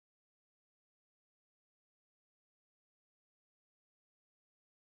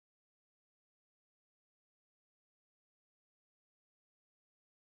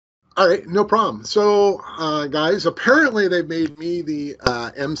All right, no problem. So, guys, apparently they've made me the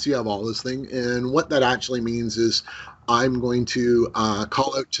MC of all this thing, and what that actually means is I'm going to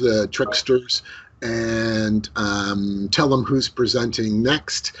call out to the tricksters and tell them who's presenting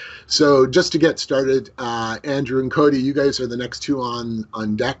next. So, just to get started, Andrew and Cody, you guys are the next two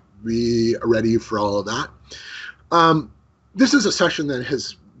on deck. Be ready for all of that. This is a session that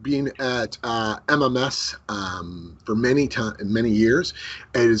has been at MMS for many years.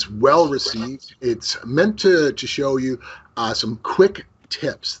 It is well received. It's meant to show you some quick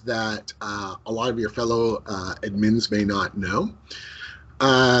tips that a lot of your fellow admins may not know.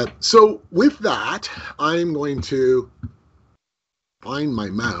 So with that, I'm going to find my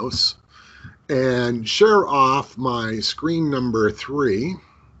mouse and share off my screen number 3.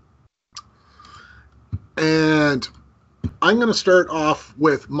 And I'm going to start off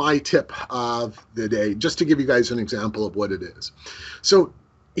with my tip of the day, just to give you guys an example of what it is. So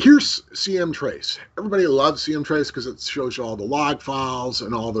here's CM Trace. Everybody loves CM Trace because it shows you all the log files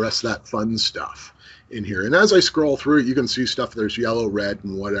and all the rest of that fun stuff in here. And as I scroll through it, you can see stuff there's yellow, red,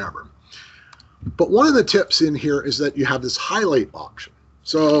 and whatever. But one of the tips in here is that you have this highlight option.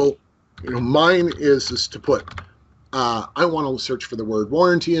 So, mine is to put, I want to search for the word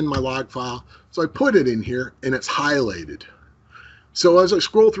warranty in my log file. So I put it in here and it's highlighted. So as I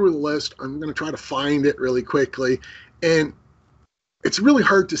scroll through the list, I'm going to try to find it really quickly. And it's really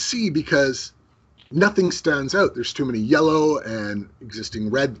hard to see because nothing stands out. There's too many yellow and existing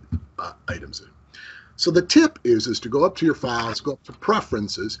red items. So the tip is to go up to your files, go up to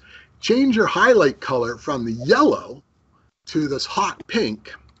preferences, change your highlight color from the yellow to this hot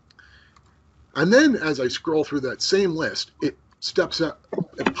pink. And then as I scroll through that same list, it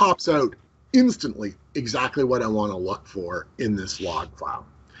pops out instantly exactly what I want to look for in this log file.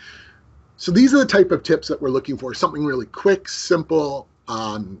 So these are the type of tips that we're looking for. Something really quick, simple,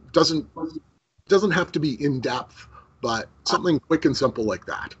 doesn't have to be in depth, but something quick and simple like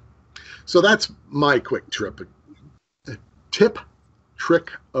that. So that's my quick tip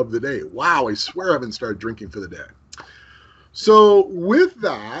trick of the day. Wow, I swear I haven't started drinking for the day. So with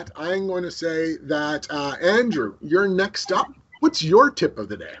that, I'm going to say that Andrew, you're next up. What's your tip of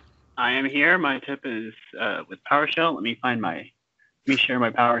the day? I am here. My tip is with PowerShell. Let me share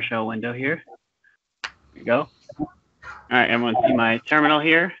my PowerShell window here. There we go. All right, everyone see my terminal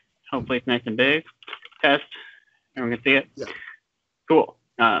here. Hopefully it's nice and big. Test. Everyone can see it? Yeah. Cool.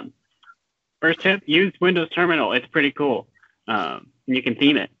 First tip, use Windows Terminal. It's pretty cool. You can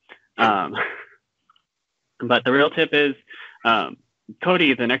theme it. But the real tip is,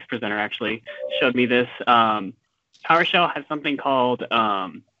 Cody, the next presenter, actually showed me this. PowerShell has something called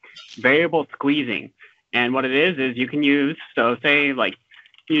variable squeezing, and what it is you can use, so say like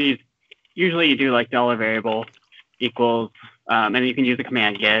usually you do like $variable equals and you can use the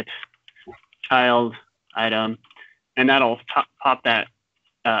command get child item, and that'll pop that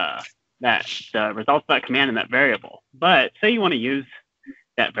the results of that command in that variable. But say you want to use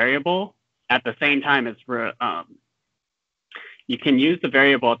that variable at the same time as you can use the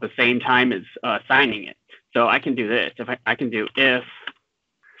variable at the same time as assigning it. So I can do this. If I can do if,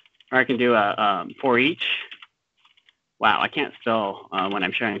 or I can do a for each. Wow, I can't spell when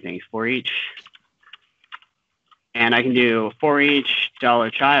I'm sharing things. For each, and I can do for each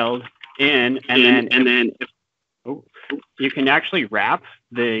 $child in, and then you can actually wrap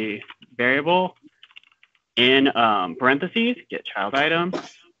the variable in parentheses, get child item,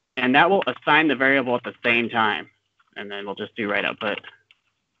 and that will assign the variable at the same time. And then we'll just do write output.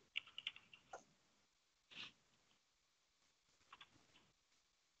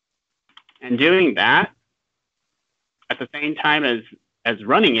 And doing that at the same time as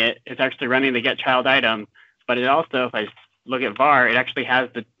running it, it's actually running the get child item. But it also, if I look at var, it actually has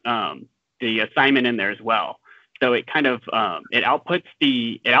the assignment in there as well. So it kind of it outputs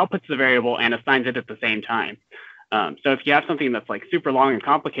the variable and assigns it at the same time. So if you have something that's like super long and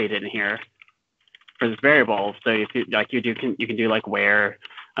complicated in here for this variable, so if you you can do like where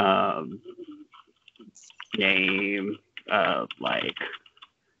name like.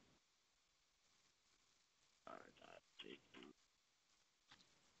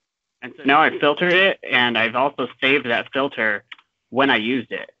 And so now I've filtered it, and I've also saved that filter when I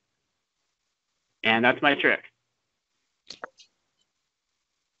used it. And that's my trick.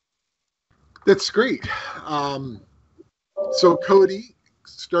 That's great. So Cody,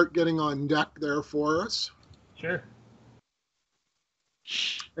 start getting on deck there for us. Sure.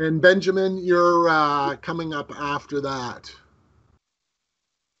 And Benjamin, you're coming up after that.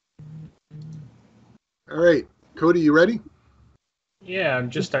 All right. Cody, you ready? Yeah, I'm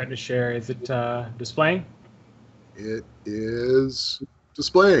just starting to share. Is it displaying? It is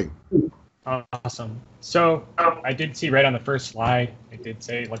displaying. Awesome. So I did see right on the first slide, it did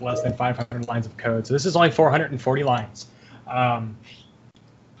say like less than 500 lines of code. So this is only 440 lines. But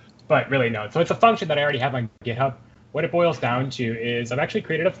really, no. So it's a function that I already have on GitHub. What it boils down to is I've actually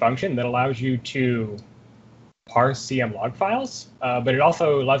created a function that allows you to parse CM log files, but it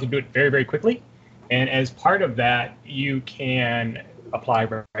also allows you to do it very, very quickly. And as part of that, you can apply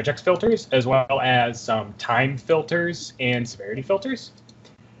regex filters as well as some time filters and severity filters.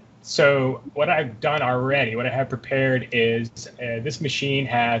 So what I've done already, what I have prepared is this machine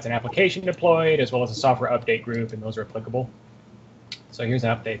has an application deployed as well as a software update group, and those are applicable. So here's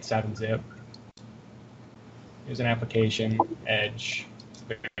an update 7-zip. Here's an application, Edge,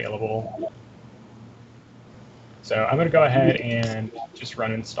 available. So I'm going to go ahead and just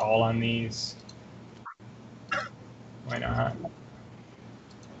run install on these. Why not?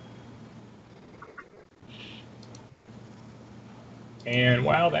 And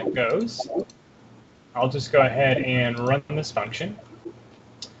while that goes, I'll just go ahead and run this function.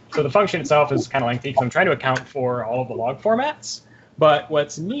 So the function itself is kind of lengthy because I'm trying to account for all of the log formats. But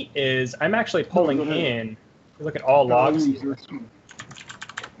what's neat is I'm actually pulling in, look at all logs. It's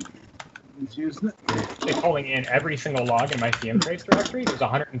pulling in every single log in my CM trace directory. There's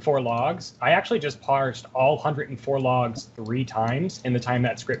 104 logs. I actually just parsed all 104 logs 3 times in the time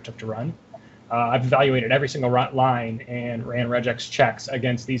that script took to run. I've evaluated every single line and ran regex checks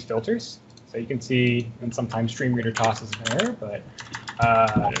against these filters. So you can see, and sometimes StreamReader tosses an error, but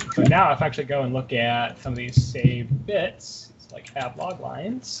so now if I actually go and look at some of these saved bits, it's like app log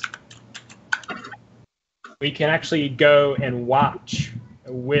lines, we can actually go and watch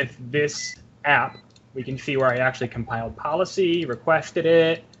with this app. We can see where I actually compiled policy, requested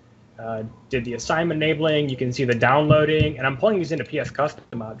it, did the assignment enabling. You can see the downloading, and I'm pulling these into PS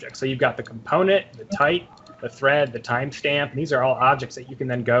custom objects. So you've got the component, the type, the thread, the timestamp, and these are all objects that you can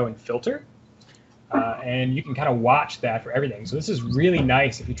then go and filter. And you can kind of watch that for everything. So this is really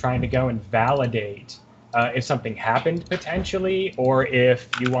nice if you're trying to go and validate if something happened potentially, or if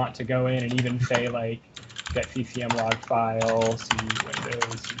you want to go in and even say like, get CCM log file, see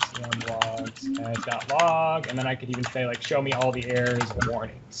Windows CCM logs as.log, and then I could even say like, show me all the errors and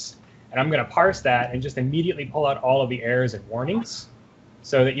warnings. And I'm going to parse that and just immediately pull out all of the errors and warnings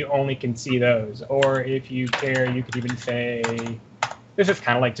so that you only can see those. Or if you care, you could even say, this is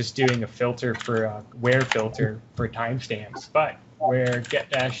kind of like just doing a filter for a where filter for timestamps, but where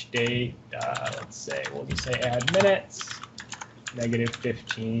get-date, let's say, we'll just say add minutes,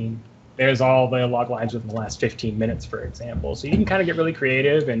 -15. There's all the log lines within the last 15 minutes, for example. So you can kind of get really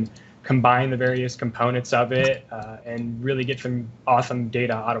creative and combine the various components of it and really get some awesome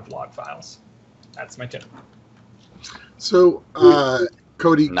data out of log files. That's my tip. So,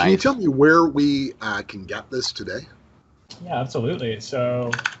 Cody, Nice. can you tell me where we can get this today? Yeah, absolutely.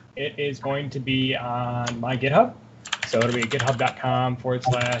 So it is going to be on my GitHub. So it'll be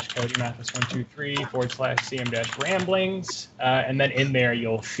github.com/CodyMathis123/CM-ramblings. And then in there,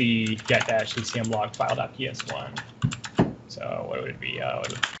 you'll see get-ccmlogfile.ps1. So what would it be?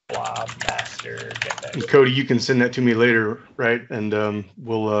 Blob master get-. And Cody, you can send that to me later, right? And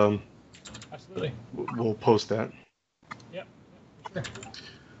we'll Absolutely. we'll post that. Yep. Sure.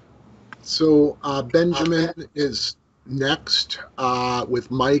 So Benjamin is next with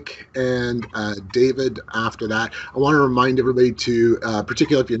Mike and David after that. I want to remind everybody to,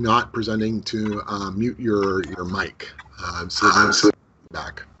 particularly if you're not presenting, to mute your mic. So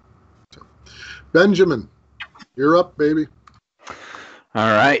back. So, Benjamin, you're up, baby.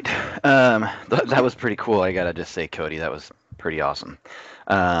 All right. That was pretty cool. I gotta just say, Cody, that was pretty awesome.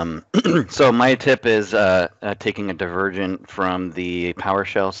 So my tip is taking a divergent from the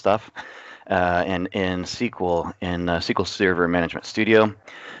PowerShell stuff and in SQL, in SQL Server Management Studio.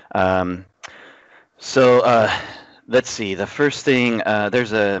 So let's see. The first thing,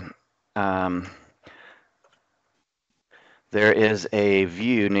 there is a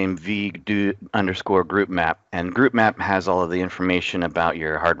view named v_group_map, and group map has all of the information about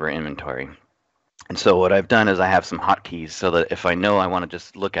your hardware inventory. And so what I've done is I have some hotkeys so that if I know I want to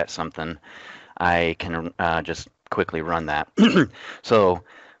just look at something, I can just quickly run that. So,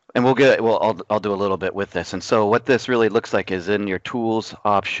 and I'll do a little bit with this. And so what this really looks like is in your tools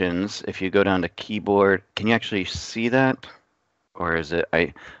options. If you go down to keyboard, can you actually see that? Or is it,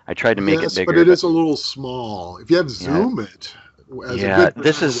 I tried to make it bigger. But it is a little small. If you have zoom it. Yeah,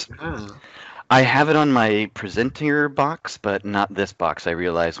 this is, I have it on my presenter box, but not this box. I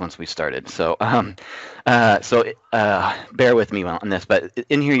realized once we started. So, bear with me on this. But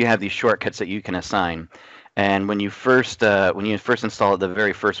in here, you have these shortcuts that you can assign. And when you first install it, the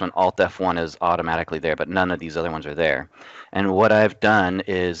very first one, Alt F1 is automatically there, but none of these other ones are there. And what I've done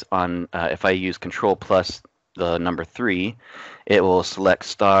is if I use Control plus the number 3, it will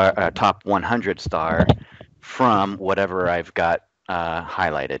select top 100 star from whatever I've got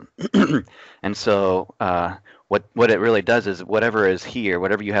highlighted. And so what it really does is whatever is here,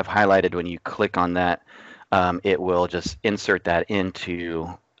 whatever you have highlighted, when you click on that, it will just insert that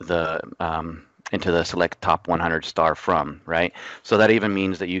into the select top 100 star from, right? So that even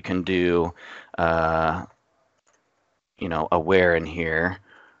means that you can do, aware in here.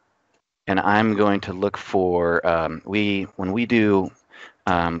 And I'm going to look for, when we do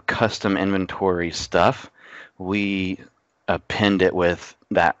custom inventory stuff, we append it with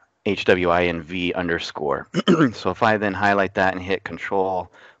that HWINV underscore. So if I then highlight that and hit Control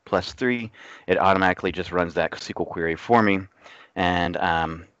plus 3, it automatically just runs that SQL query for me. And,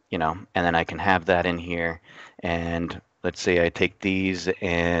 and then I can have that in here. And let's say I take these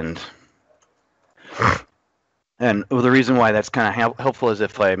and the reason why that's kind of helpful is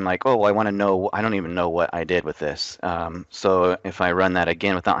if I'm like, oh, well, I want to know, I don't even know what I did with this. So if I run that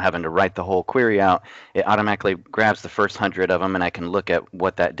again without having to write the whole query out, it automatically grabs the first 100 of them, and I can look at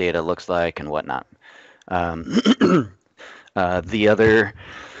what that data looks like and whatnot. The other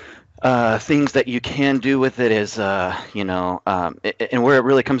things that you can do with it is, and where it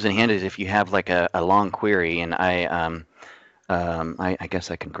really comes in handy is if you have like a long query, and I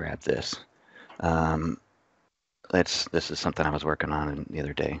guess I can grab this. This is something I was working on the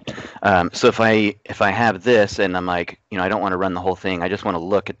other day. So if I have this and I'm like, I don't want to run the whole thing, I just want to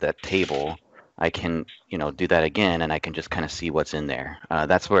look at that table, I can, do that again, and I can just kind of see what's in there.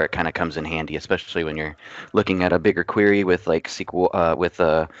 That's where it kind of comes in handy, especially when you're looking at a bigger query with like SQL, with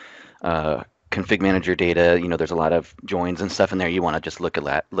config manager data. There's a lot of joins and stuff in there. You want to just look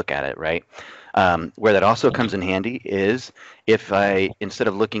at it, right? Where that also comes in handy is if instead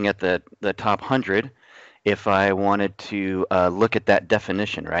of looking at the top 100, if I wanted to look at that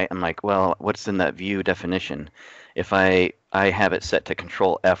definition, right? I'm like, well, what's in that view definition? If I have it set to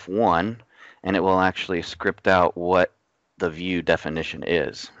Control F1, and it will actually script out what the view definition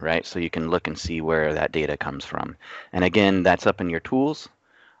is, right? So you can look and see where that data comes from. And again, that's up in your tools,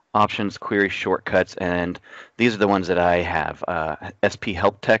 options, query shortcuts, and these are the ones that I have. SP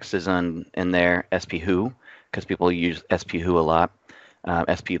help text is in there, SP who, because people use SP who a lot.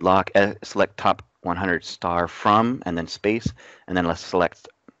 SP lock, select top 100 star from, and then space, and then let's select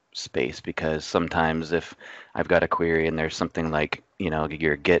space, because sometimes if I've got a query and there's something like,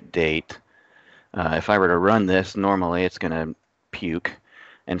 your get date, if I were to run this, normally it's going to puke.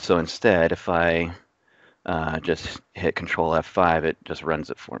 And so instead, if I just hit Control F5, it just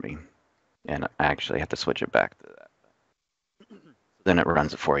runs it for me. And I actually have to switch it back to that. Then it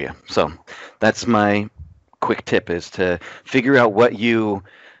runs it for you. So that's my quick tip, is to figure out what you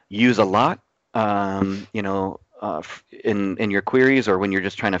use a lot, in your queries, or when you're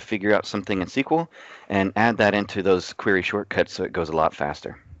just trying to figure out something in SQL, and add that into those query shortcuts so it goes a lot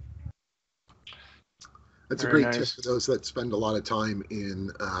faster. That's a great tip for those that spend a lot of time in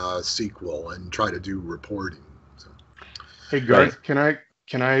SQL and try to do reporting. So. Hey Garth, right.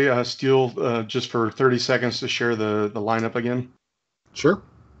 Can I steal just for 30 seconds to share the lineup again? Sure.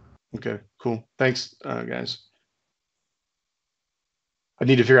 Okay, cool. Thanks, guys. I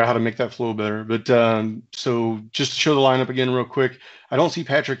need to figure out how to make that flow better. But so just to show the lineup again real quick, I don't see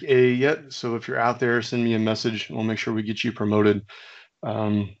Patrick A yet. So if you're out there, send me a message. We'll make sure we get you promoted.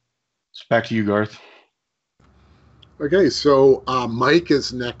 It's back to you, Garth. Okay, so Mike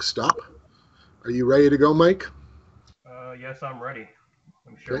is next up. Are you ready to go, Mike? Yes, I'm ready.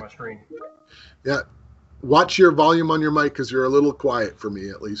 Let me share my screen. Yeah. Watch your volume on your mic, because you're a little quiet for me,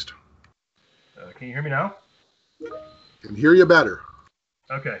 at least. Can you hear me now? Can hear you better.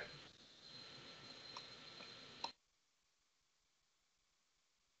 Okay.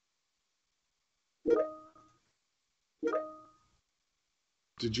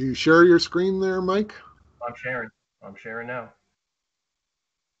 Did you share your screen there, Mike? I'm sharing now.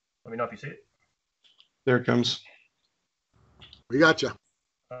 Let me know if you see it. There it comes. We got you.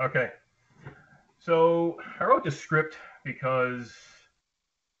 Okay. So I wrote this script because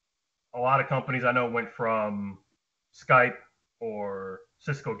a lot of companies I know went from Skype or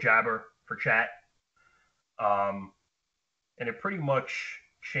Cisco Jabber for chat. And it pretty much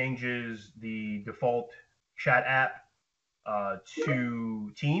changes the default chat app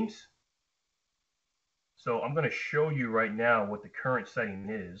to Teams. So I'm going to show you right now what the current setting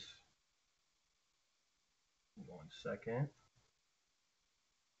is. 1 second.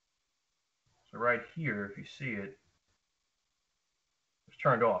 So right here, if you see it, it's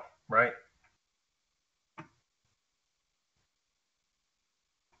turned off, right?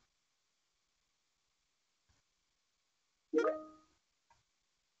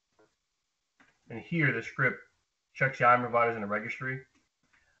 And here, the script checks the item providers in the registry,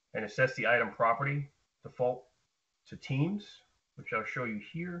 and it sets the item property default to teams, which I'll show you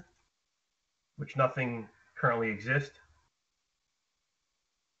here, which nothing currently exists.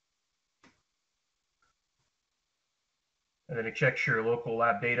 And then it checks your local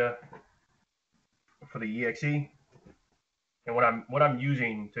lab data for the exe. And what I'm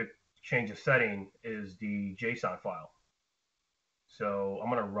using to change the setting is the JSON file. So I'm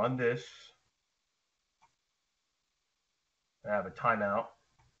going to run this. I have a timeout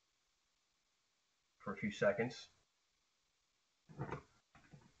for a few seconds.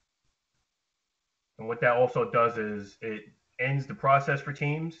 And what that also does is it ends the process for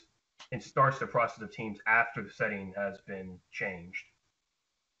teams and starts the process of teams after the setting has been changed.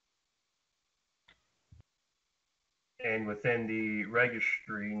 And within the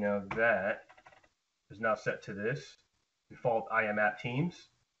registry, now that is now set to this default IAM teams.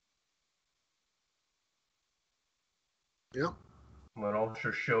 Yep. I'm going to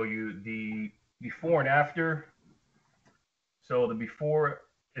also show you the before and after. So the before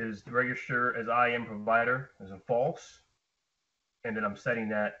is the register as IAM provider as a false. And then I'm setting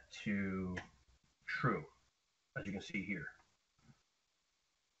that to true, as you can see here.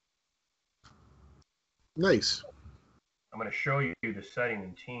 Nice. I'm going to show you the setting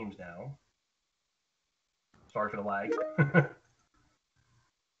in Teams now. Sorry for the lag.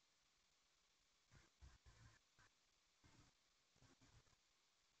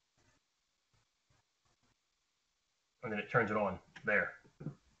 And then it turns it on there.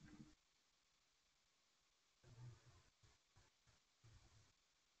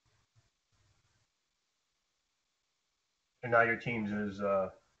 And now your Teams is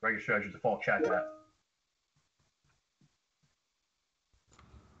registered as your default chat app.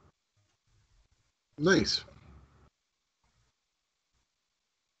 Nice.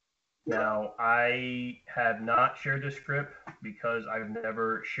 Now, I have not shared this script because I've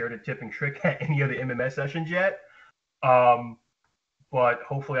never shared a tip and trick at any of the MMS sessions yet. But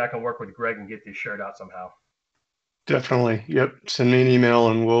hopefully I can work with Greg and get this shared out somehow. Definitely. Yep. Send me an email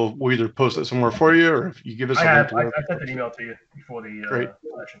and we'll either post it somewhere for you, or if you give us a link to where. I sent an email to you before the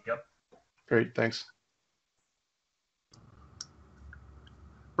session. Yep. Great. Thanks.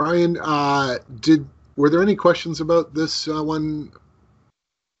 Brian, were there any questions about this one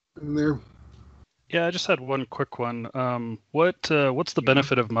in there? Yeah, I just had one quick one. What's the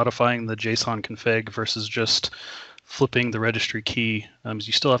benefit of modifying the JSON config versus just flipping the registry key?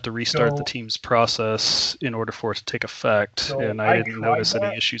 You still have to restart the Teams process in order for it to take effect, and I didn't notice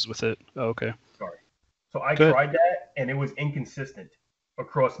any issues with it. Oh, okay. Sorry. So I tried that, and it was inconsistent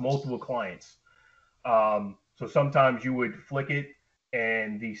across multiple clients. So sometimes you would flick it,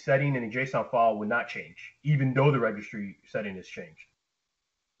 and the setting in the JSON file would not change, even though the registry setting is changed.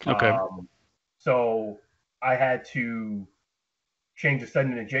 Okay. So I had to change the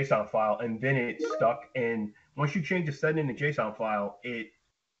setting in the JSON file, and then it stuck. And once you change the setting in the JSON file, it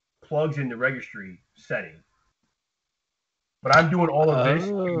plugs in the registry setting. But I'm doing all of this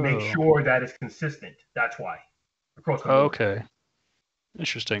to make sure that it's consistent. That's why. Across the board. Okay.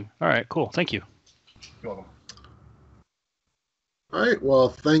 Interesting. All right, cool. Thank you. You're welcome. All right. Well,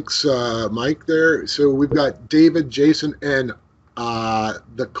 thanks, Mike, there. So we've got David, Jason, and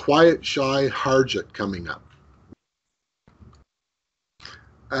the Quiet Shy Harjit coming up.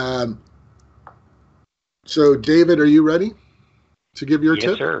 So, David, are you ready to give your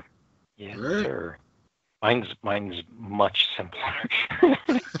tip? Yes, sir. Yes, sir. Mine's much simpler.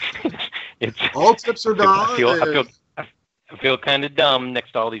 it's all tips are valid. I feel kind of dumb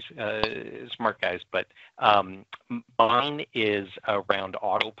next to all these smart guys, but mine is around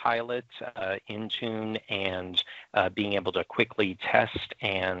autopilot, Intune, and being able to quickly test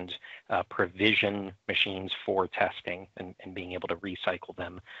and provision machines for testing and being able to recycle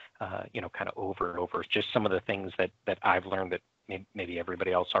them, kind of over and over. Just some of the things that I've learned that maybe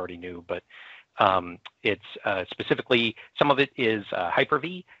everybody else already knew, but it's specifically, some of it is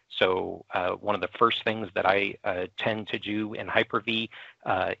Hyper-V. So one of the first things that I tend to do in Hyper-V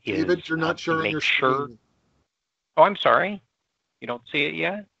is David, you're not showing your screen. Oh, I'm sorry. You don't see it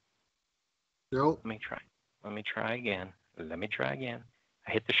yet? No. Let me try again.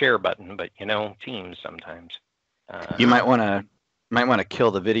 I hit the share button, but Teams sometimes. You might want to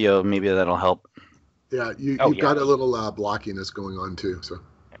kill the video. Maybe that'll help. Yeah, you've got a little blockiness going on too. So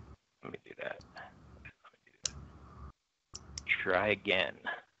let me do that. try again.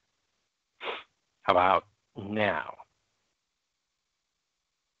 How about now?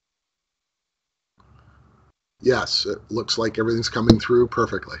 Yes, it looks like everything's coming through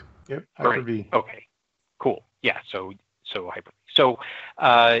perfectly. Yep, Right. Hyper-V. Okay, cool. Yeah, so Hyper-V. So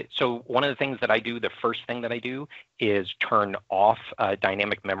one of the things that I do, the first thing that I do is turn off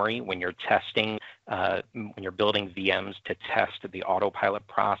dynamic memory when you're testing, when you're building VMs to test the autopilot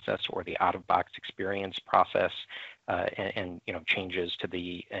process or the out-of-box experience process, and changes to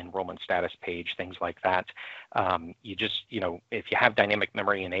the enrollment status page, things like that. You just, if you have dynamic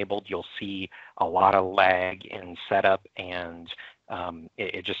memory enabled, you'll see a lot of lag in setup, and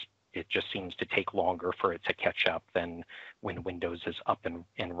it just seems to take longer for it to catch up than when Windows is up and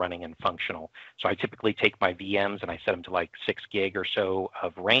running and functional. So I typically take my VMs and I set them to like 6 gig or so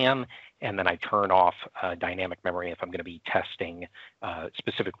of RAM, and then I turn off dynamic memory if I'm going to be testing,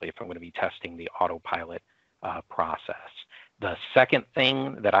 specifically if I'm going to be testing the autopilot process. The second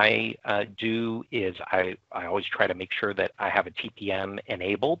thing that I do is I always try to make sure that I have a TPM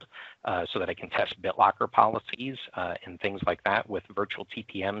enabled so that I can test BitLocker policies and things like that. With virtual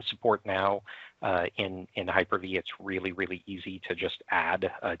TPM support now in Hyper-V, it's really, really easy to just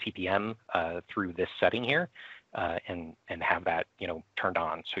add a TPM through this setting here and have that turned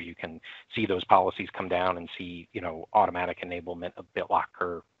on, so you can see those policies come down and see automatic enablement of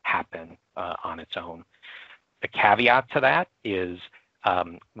BitLocker happen on its own. The caveat to that is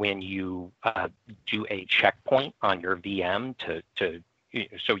when you do a checkpoint on your VM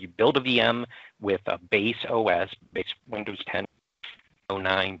so you build a VM with a base OS, base Windows 10,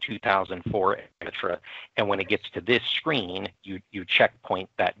 09, 2004, etc. And when it gets to this screen, you checkpoint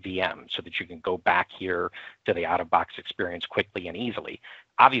that VM so that you can go back here to the out-of-box experience quickly and easily.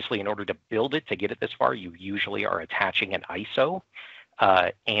 Obviously, in order to build it, to get it this far, you usually are attaching an ISO.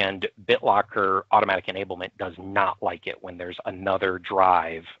 And BitLocker automatic enablement does not like it when there's another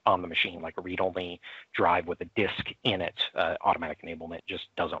drive on the machine, like a read-only drive with a disk in it. Automatic enablement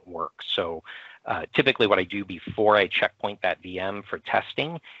just doesn't work. So typically what I do before I checkpoint that VM for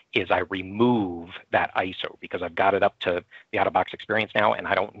testing is I remove that ISO, because I've got it up to the out-of-box experience now, and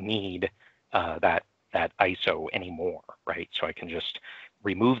I don't need that ISO anymore, right? So I can just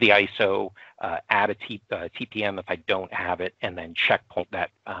remove the ISO, add a TPM if I don't have it, and then checkpoint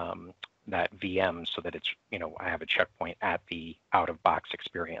that VM so that it's, I have a checkpoint at the out-of-box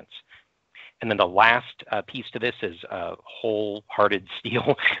experience. And then the last piece to this is wholehearted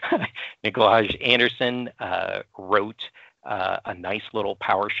steel. Nikolaj Anderson wrote a nice little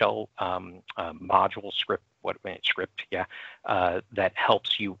PowerShell module script, that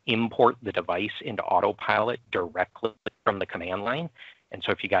helps you import the device into autopilot directly from the command line. And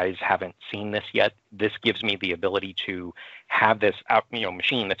so if you guys haven't seen this yet, this gives me the ability to have this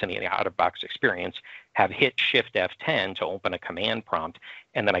machine that's in the out-of-box experience, have hit Shift F10 to open a command prompt,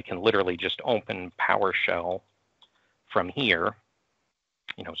 and then I can literally just open PowerShell from here,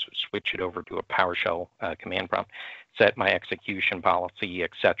 so switch it over to a PowerShell command prompt, set my execution policy,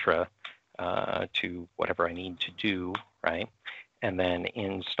 etc., to whatever I need to do, right? And then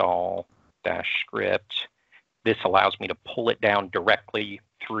install -script. This allows me to pull it down directly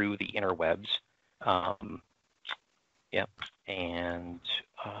through the interwebs. And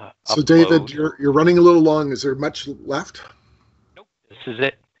so upload. David, you're running a little long. Is there much left? Nope, this is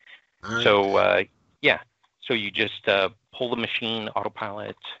it. All right. So so you just pull the machine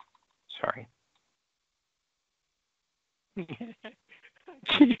autopilot. Sorry.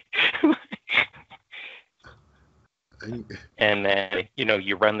 And then,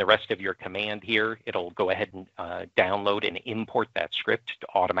 you run the rest of your command here. It'll go ahead and download and import that script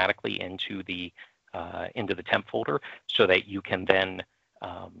automatically into the temp folder, so that you can then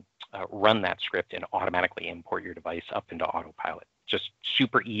run that script and automatically import your device up into autopilot. Just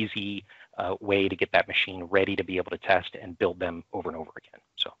super easy way to get that machine ready to be able to test and build them over and over again.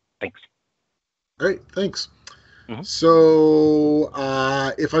 So thanks. All right, thanks. Mm-hmm. So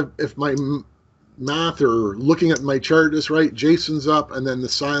if my math or looking at my chart is right, Jason's up, and then the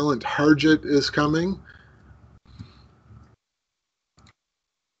silent Harjit is coming.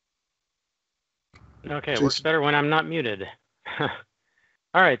 Okay, it works better when I'm not muted.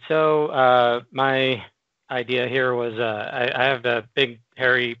 All right, so my idea here was I have a big,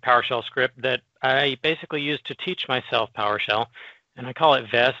 hairy PowerShell script that I basically use to teach myself PowerShell, and I call it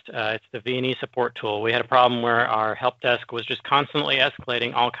VEST. It's the V&E support tool. We had a problem where our help desk was just constantly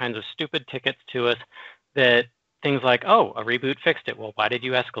escalating all kinds of stupid tickets to us, that things like, oh, a reboot fixed it. Well, why did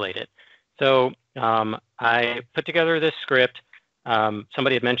you escalate it? So I put together this script.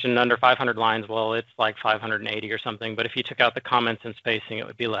 Somebody had mentioned under 500 lines. Well, it's like 580 or something, but if you took out the comments and spacing, it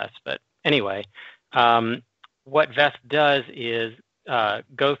would be less. But anyway, what VEST does is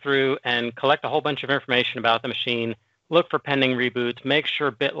go through and collect a whole bunch of information about the machine, look for pending reboots, make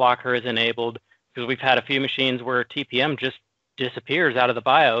sure BitLocker is enabled, because we've had a few machines where TPM just disappears out of the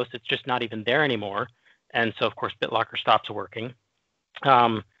BIOS. It's just not even there anymore. And so, of course, BitLocker stops working.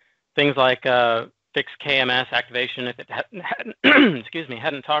 Things like fix KMS activation if it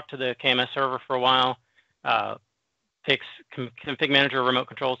hadn't talked to the KMS server for a while. Fix config manager remote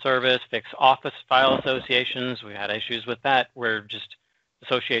control service, fix office file associations. We had issues with that where just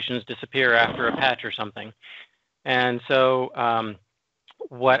associations disappear after a patch or something. And so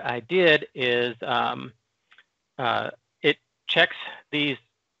what I did is it checks these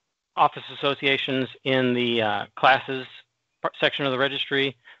office associations in the classes section of the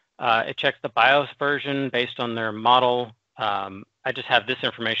registry. It checks the BIOS version based on their model. I just have this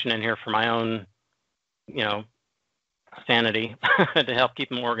information in here for my own, sanity to help keep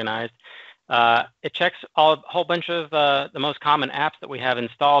them organized. It checks a whole bunch of the most common apps that we have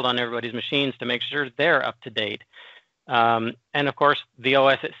installed on everybody's machines to make sure they're up to date. And of course, the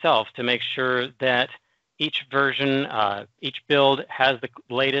OS itself to make sure that each version, each build has the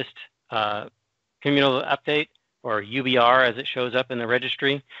latest cumulative update, or UBR as it shows up in the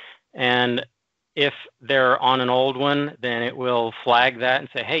registry. And if they're on an old one, then it will flag that and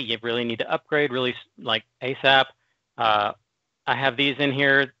say, hey, you really need to upgrade really like ASAP. I have these in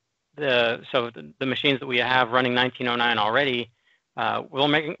here. So the machines that we have running 1909 already,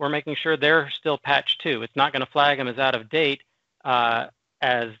 we're making sure they're still patched too. It's not going to flag them as out of date as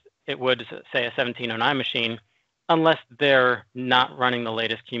it would, say, a 1709 machine, unless they're not running the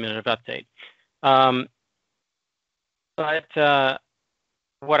latest cumulative update.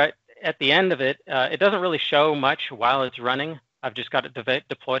 At the end of it, it doesn't really show much while it's running. I've just got it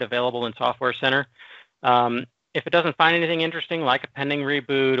deployed available in Software Center. If it doesn't find anything interesting, like a pending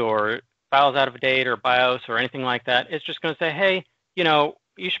reboot or files out of date or BIOS or anything like that, it's just going to say, hey, you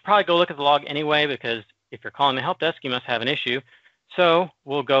should probably go look at the log anyway, because if you're calling the help desk, you must have an issue. So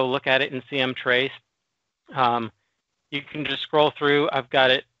we'll go look at it in CM Trace. You can just scroll through. I've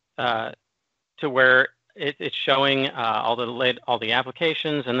got it to where it's showing all the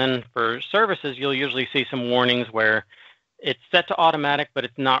applications, and then for services, you'll usually see some warnings where it's set to automatic, but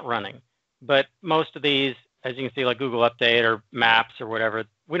it's not running. But most of these, as you can see, like Google Update or Maps or whatever,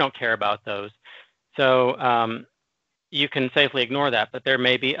 we don't care about those. So you can safely ignore that. But there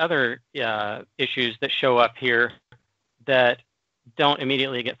may be other issues that show up here that don't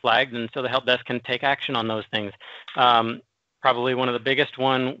immediately get flagged, and so the help desk can take action on those things. Probably one of the biggest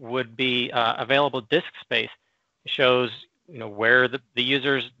one would be available disk space. It shows where the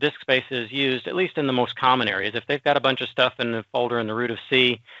user's disk space is used, at least in the most common areas. If they've got a bunch of stuff in the folder in the root of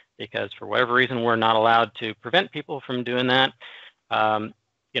C, because for whatever reason we're not allowed to prevent people from doing that,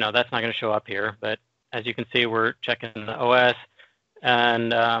 that's not going to show up here. But as you can see, we're checking the OS,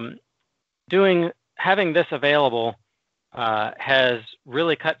 and having this available has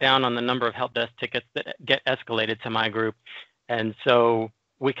really cut down on the number of help desk tickets that get escalated to my group. And so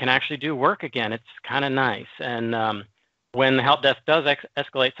we can actually do work again. It's kind of nice. And when the help desk does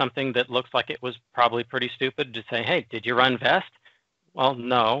escalate something that looks like it was probably pretty stupid, to say, hey, did you run VEST? Well,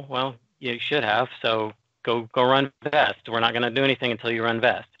 no. Well, you should have. So go run VEST. We're not going to do anything until you run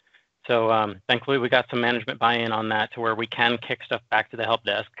VEST. So thankfully, we got some management buy-in on that to where we can kick stuff back to the help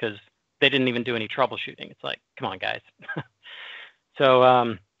desk, because they didn't even do any troubleshooting. It's like, come on, guys.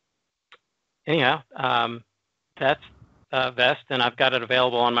 So anyhow, that's VEST, and I've got it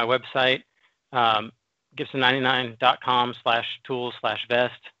available on my website,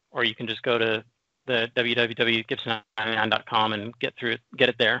 gibson99.com/tools/vest, or you can just go to the www.gibson99.com and get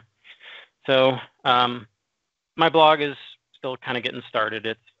it there. So my blog is still kind of getting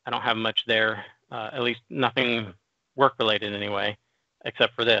started. I don't have much there, at least nothing work related anyway,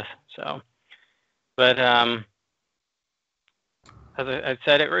 except for this. So, but as I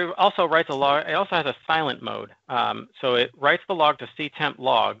said, it also writes a log. It also has a silent mode. So it writes the log to ctemp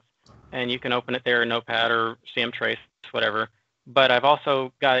logs, and you can open it there in Notepad or CM Trace, whatever. But I've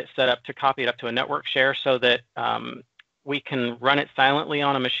also got it set up to copy it up to a network share so that we can run it silently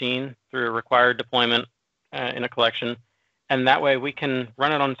on a machine through a required deployment in a collection. And that way we can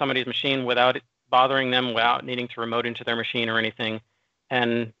run it on somebody's machine without it bothering them, without needing to remote into their machine or anything,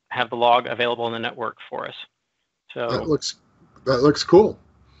 and have the log available in the network for us. So that looks cool.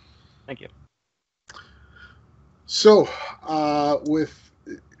 Thank you. So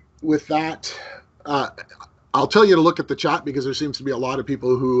with that, I'll tell you to look at the chat, because there seems to be a lot of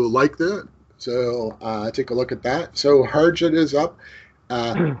people who like that. So take a look at that. So Harjit is up.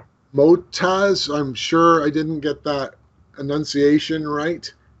 Motaz, I'm sure I didn't get that enunciation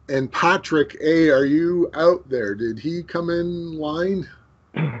right. And Patrick A, are you out there? Did he come in line?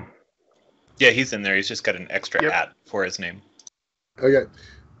 Yeah, he's in there. He's just got an extra Yep. at for his name. Okay.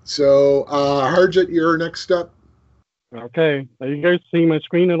 So, Harjit, you're next up. Okay. Are you guys seeing my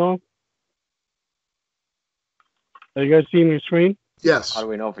screen at all? Are you guys seeing my screen? Yes. How do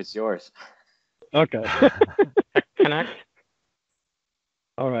we know if it's yours? Okay. Connect.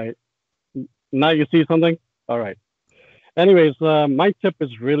 All right. Now you see something? All right. Anyways, my tip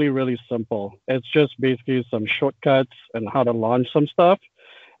is really, really simple. It's just basically some shortcuts and how to launch some stuff.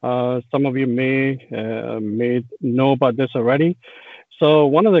 Some of you may know about this already. So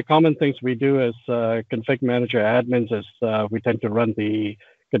one of the common things we do as config manager admins is we tend to run the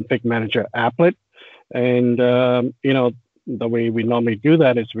config manager applet. And, the way we normally do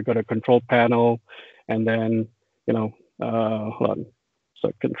that is we go to control panel and then, hold on.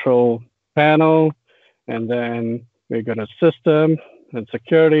 So control panel, and then we go to system and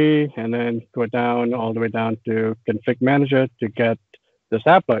security, and then go down all the way down to config manager to get this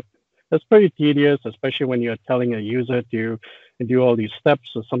applet. That's pretty tedious, especially when you're telling a user to do all these steps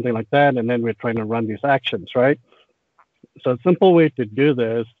or something like that, and then we're trying to run these actions, right? So a simple way to do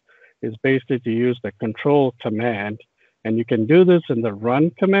this is basically to use the control command, and you can do this in the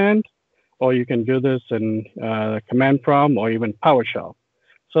run command, or you can do this in command prompt or even PowerShell.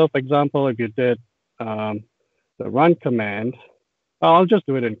 So for example, if you did the run command, I'll just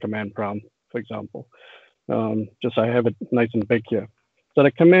do it in command prompt, for example. Just so I have it nice and big here. So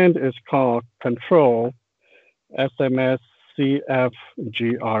the command is called control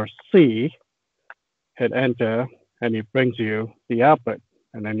SMSCFGRC, hit enter, and it brings you the output,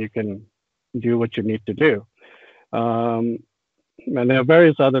 and then you can do what you need to do. And there are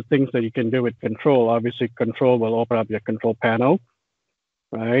various other things that you can do with control. Obviously, control will open up your control panel,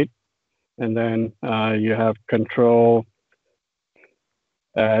 right? And then you have control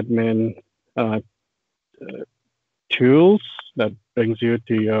admin tools that brings you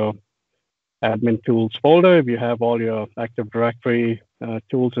to your admin tools folder if you have all your Active Directory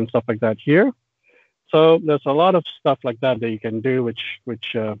tools and stuff like that here. So there's a lot of stuff like that that you can do,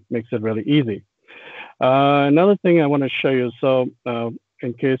 which makes it really easy. Another thing I want to show you, so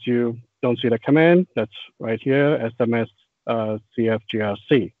in case you don't see the command, that's right here, SMS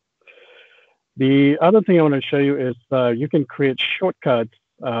CFGRC. The other thing I want to show you is you can create shortcuts.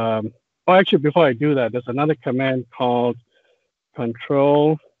 Actually, before I do that, there's another command called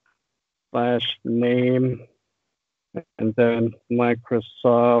control/name and then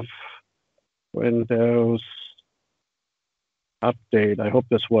Microsoft Windows Update. I hope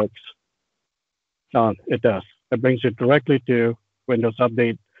this works. It does. It brings you directly to Windows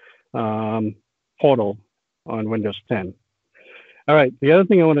Update portal on Windows 10. All right, the other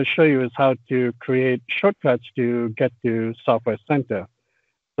thing I want to show you is how to create shortcuts to get to Software Center.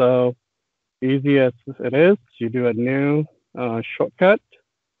 So easy as it is, you do a new shortcut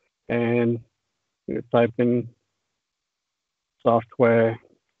and you type in Software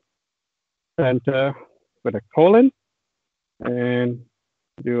Center with a colon and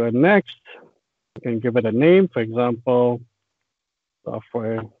do a next. You can give it a name, for example,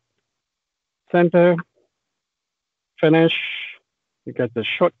 Software Center, finish. You get the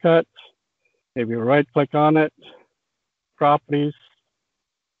shortcut. If you right click on it, properties,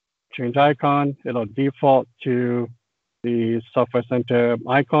 change icon, it'll default to the Software Center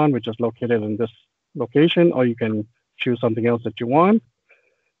icon, which is located in this location, or you can choose something else that you want.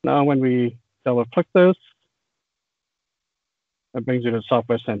 Now, when we double click this, it brings you to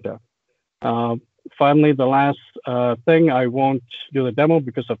Software Center. Finally, the last thing, I won't do the demo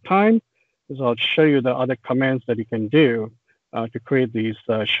because of time, is I'll show you the other commands that you can do to create these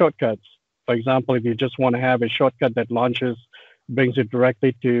shortcuts. For example, if you just want to have a shortcut that launches, brings you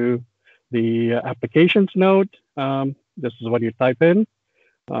directly to the applications node, this is what you type in.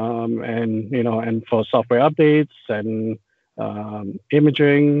 And for software updates and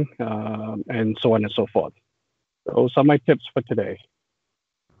imaging and so on and so forth. Those are my tips for today.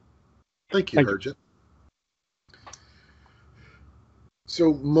 Thank you, Harjit.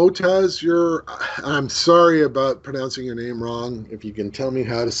 So Motaz, I'm sorry about pronouncing your name wrong. If you can tell me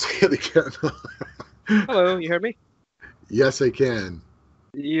how to say it again. Hello, you hear me? Yes, I can.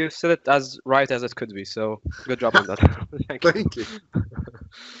 You said it as right as it could be, so good job on that. Thank you.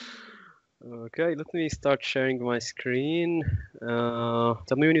 Okay, let me start sharing my screen.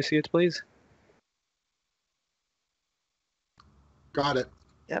 Tell me when you see it, please. Got it.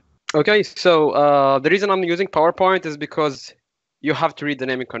 Yep. Okay, so the reason I'm using PowerPoint is because you have to read the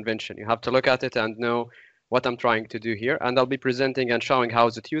naming convention. You have to look at it and know what I'm trying to do here. And I'll be presenting and showing how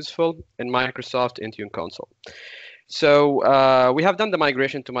is it useful in Microsoft Intune console. So we have done the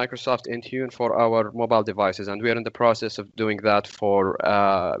migration to Microsoft Intune for our mobile devices, and we are in the process of doing that for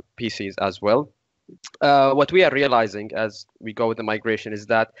PCs as well. What we are realizing as we go with the migration is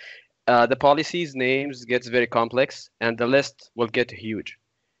that the policies names gets very complex, and the list will get huge.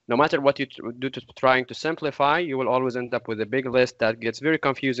 No matter what you do to trying to simplify, you will always end up with a big list that gets very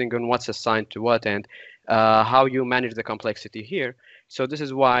confusing on what's assigned to what and how you manage the complexity here. So this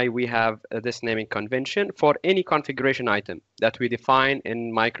is why we have this naming convention for any configuration item that we define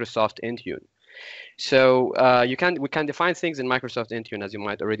in Microsoft Intune. So we can define things in Microsoft Intune, as you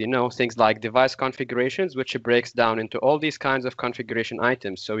might already know, things like device configurations, which breaks down into all these kinds of configuration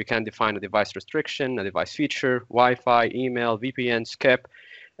items. So we can define a device restriction, a device feature, Wi-Fi, email, VPN, skip,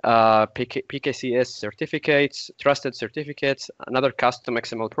 PKCS certificates, trusted certificates, another custom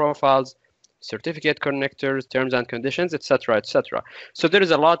XML profiles, certificate connectors, terms and conditions, etc., etc. So there is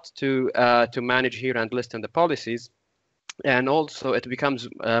a lot to manage here and list in the policies. And also it becomes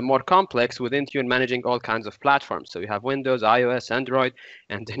more complex with Intune managing all kinds of platforms. So you have Windows, iOS, Android,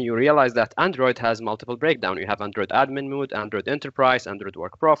 and then you realize that Android has multiple breakdown. You have Android admin mode, Android enterprise, Android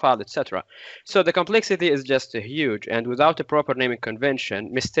work profile, etc. So the complexity is just huge, and without a proper naming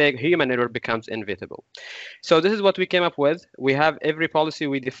convention, human error becomes inevitable. So this is what we came up with. We have every policy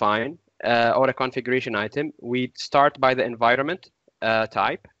we define or a configuration item. We start by the environment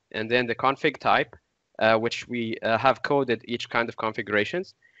type, and then the config type, which we have coded each kind of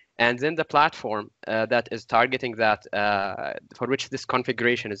configurations, and then the platform that is targeting that for which this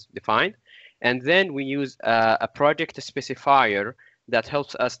configuration is defined. And then we use a project specifier that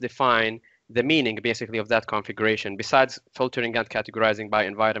helps us define the meaning basically of that configuration. Besides filtering and categorizing by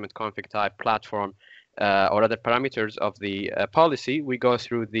environment, config type, platform, or other parameters of the policy, we go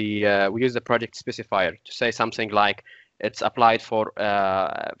through we use the project specifier to say something like, it's applied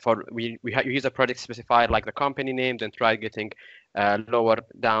we use a project specifier like the company name, then try getting lower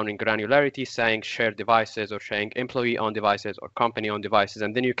down in granularity, saying shared devices or saying employee-owned devices or company-owned devices,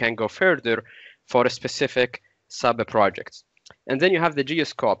 and then you can go further for a specific sub-projects. And then you have the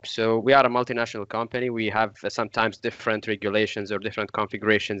geoscope. So we are a multinational company. We have sometimes different regulations or different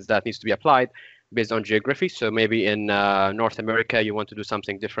configurations that needs to be applied based on geography. So maybe in North America, you want to do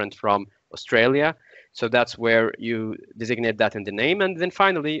something different from Australia. So that's where you designate that in the name. And then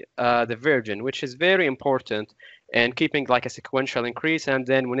finally, the version, which is very important and keeping like a sequential increase. And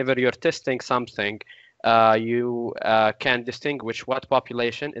then whenever you're testing something, you can distinguish what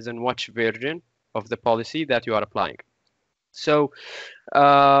population is in which version of the policy that you are applying. So,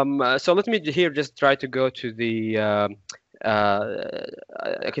 so let me here just try to go to the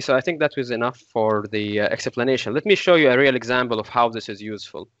okay, so I think that was enough for the explanation. Let me show you a real example of how this is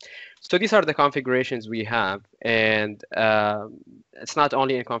useful. So these are the configurations we have, and it's not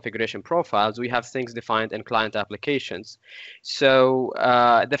only in configuration profiles, we have things defined in client applications. So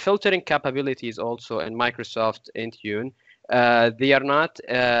the filtering capabilities also in Microsoft Intune, they are not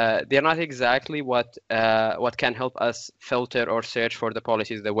exactly what can help us filter or search for the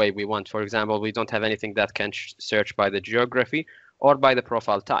policies the way we want. For example, we don't have anything that can search by the geography or by the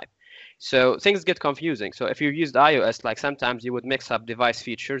profile type. So things get confusing. So if you used iOS, like sometimes you would mix up device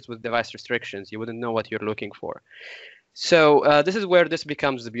features with device restrictions. You wouldn't know what you're looking for. So this is where this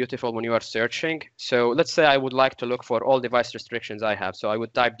becomes beautiful when you are searching. So let's say I would like to look for all device restrictions I have. So I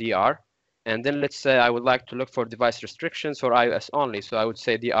would type DR. And then let's say I would like to look for device restrictions for iOS only. So I would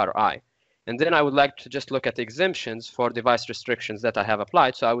say DRI. And then I would like to just look at exemptions for device restrictions that I have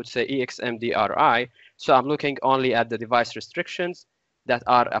applied. So I would say EXMDRI. So I'm looking only at the device restrictions that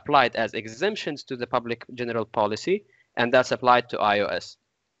are applied as exemptions to the public general policy, and that's applied to iOS.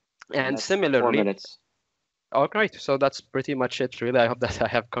 And that's similarly, 4 minutes. Oh, great. So that's pretty much it, really. I hope that I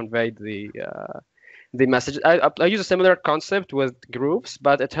have conveyed the message. I use a similar concept with groups,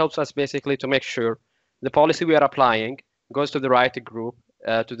 but it helps us basically to make sure the policy we are applying goes to the right group,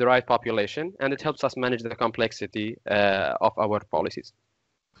 to the right population, and it helps us manage the complexity of our policies.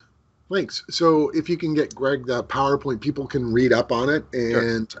 Thanks. So if you can get Greg that PowerPoint, people can read up on it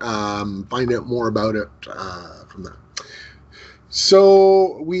and find out more about it from that.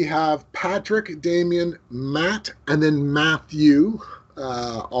 So we have Patrick, Damien, Matt, and then Matthew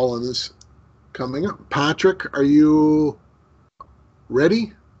all on this coming up. Patrick, are you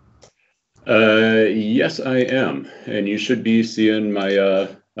ready? Yes, I am. And you should be seeing my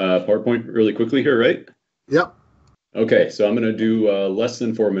PowerPoint really quickly here, right? Yep. Okay, so I'm going to do less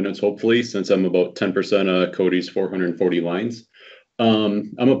than 4 minutes, hopefully, since I'm about 10% of Cody's 440 lines.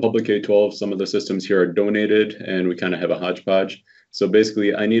 I'm a public K-12. Some of the systems here are donated, and we kind of have a hodgepodge. So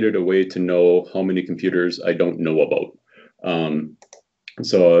basically, I needed a way to know how many computers I don't know about.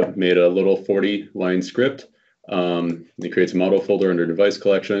 So I made a little 40-line script. It creates a model folder under device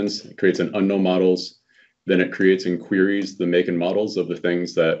collections. It creates an unknown models. Then it creates and queries the make and models of the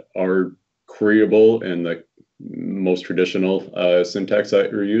things that are queryable in the most traditional syntax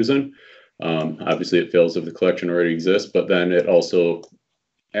that you're using. Obviously, it fails if the collection already exists, but then it also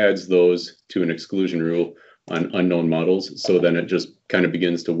adds those to an exclusion rule on unknown models. So then it just kind of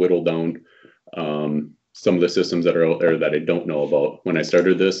begins to whittle down some of the systems that are out there that I don't know about. When I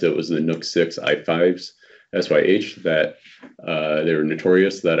started this, it was the NUC 6 i5s SYH that they were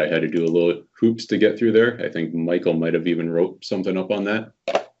notorious that I had to do a little hoops to get through there. I think Michael might have even wrote something up on that.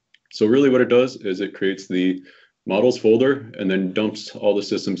 So really what it does is it creates the models folder and then dumps all the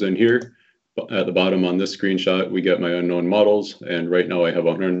systems in here. At the bottom on this screenshot, we get my unknown models. And right now I have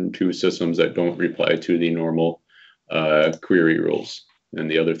 102 systems that don't reply to the normal query rules. And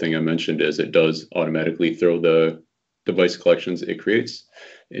the other thing I mentioned is it does automatically throw the device collections it creates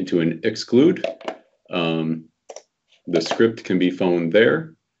into an exclude. The script can be found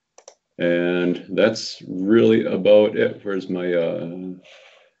there. And that's really about it. Where's my...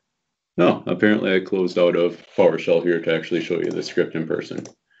 No, apparently I closed out of PowerShell here to actually show you the script in person.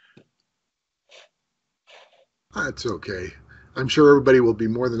 That's okay. I'm sure everybody will be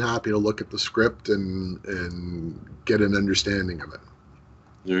more than happy to look at the script and get an understanding of it.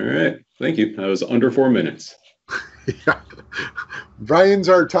 All right. Thank you. That was under 4 minutes. Yeah. Brian's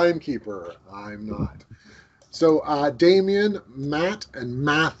our timekeeper. I'm not. So Damien, Matt, and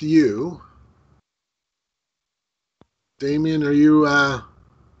Matthew. Damien, are you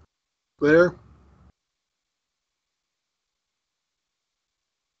there?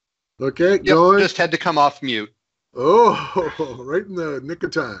 Okay, yep, going. Just had to come off mute. Oh, right in the nick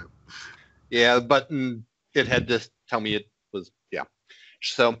of time. Yeah, the button, it had to tell me it was, yeah.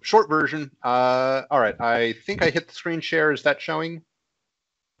 So, short version. All right, I think I hit the screen share. Is that showing?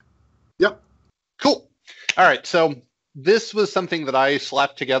 Yep. Cool. All right, so this was something that I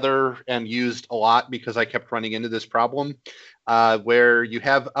slapped together and used a lot because I kept running into this problem where you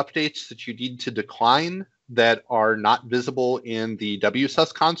have updates that you need to decline that are not visible in the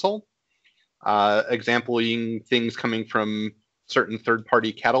WSUS console. Exampling things coming from certain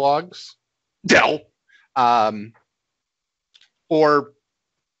third-party catalogs. Dell. Or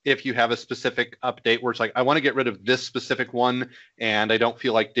if you have a specific update where it's like, I want to get rid of this specific one, and I don't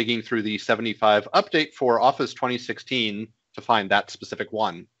feel like digging through the 75 update for Office 2016 to find that specific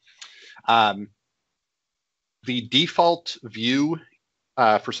one. The default view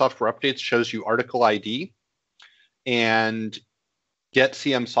for software updates shows you article ID, and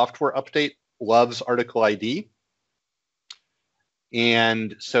GetCM software update loves article ID.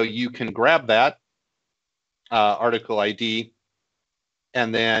 And so you can grab that article ID,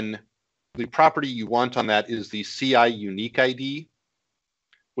 and then the property you want on that is the CI unique ID,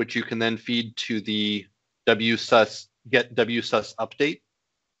 which you can then feed to the WSUS get WSUS update.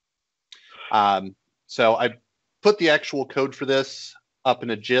 So I put the actual code for this up in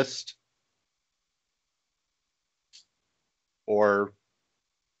a gist, or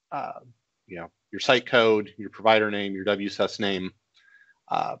you know, your site code, your provider name, your WSUS name,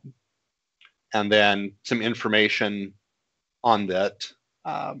 and then some information on that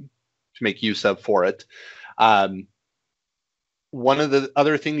to make use of for it. One of the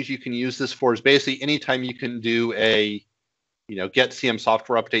other things you can use this for is basically anytime you can do a, you know, get CM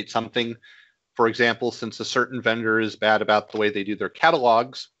software update something. For example, since a certain vendor is bad about the way they do their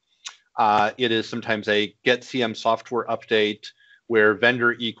catalogs, it is sometimes a get CM software update where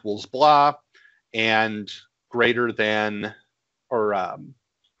vendor equals blah and greater than, or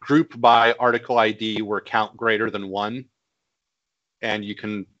group by article ID where count greater than 1. And you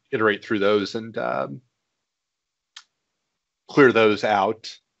can iterate through those and clear those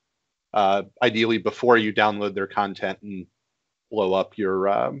out, ideally before you download their content and blow up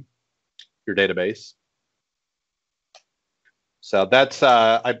your database. So that's,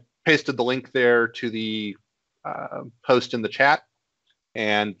 I pasted the link there to the post in the chat,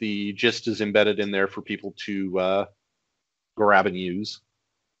 and the gist is embedded in there for people to grab and use.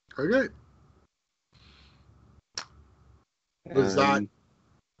 Okay. Was that?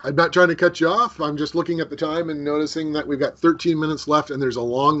 I'm not trying to cut you off. I'm just looking at the time and noticing that we've got 13 minutes left, and there's a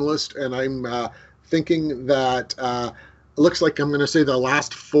long list. And I'm thinking that it looks like I'm going to say the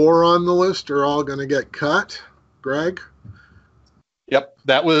last 4 on the list are all going to get cut. Greg? Yep,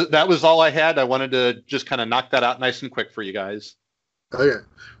 that was all I had. I wanted to just kind of knock that out nice and quick for you guys. Okay.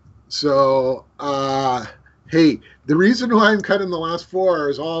 So, hey, the reason why I'm cutting the last 4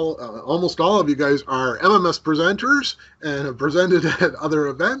 is almost all of you guys are MMS presenters and have presented at other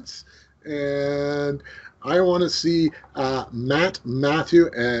events. And I want to see Matt, Matthew,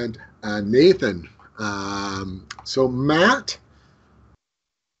 and Nathan So Matt,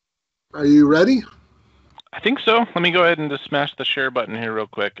 are you ready? I think so. Let me go ahead and just smash the share button here real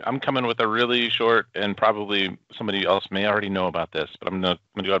quick. I'm coming with a really short, and probably somebody else may already know about this, but I'm going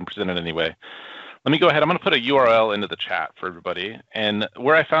to go ahead and present it anyway. Let me go ahead. I'm going to put a URL into the chat for everybody. And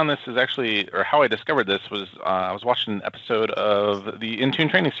where I found this is actually, or how I discovered this was, I was watching an episode of the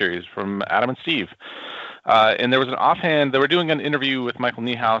Intune training series from Adam and Steve. And there was an offhand, they were doing an interview with Michael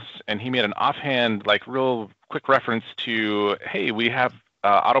Niehaus, and he made an offhand, like real quick reference to, hey, we have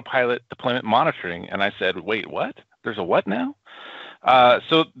autopilot deployment monitoring. And I said, wait, what? There's a what now?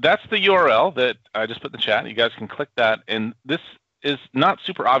 So that's the URL that I just put in the chat. You guys can click that. And this is not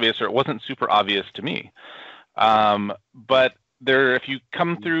super obvious, or it wasn't super obvious to me. But there, if you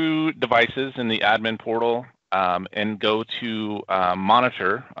come through devices in the admin portal and go to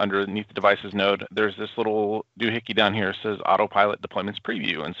monitor underneath the devices node, there's this little doohickey down here that says autopilot deployments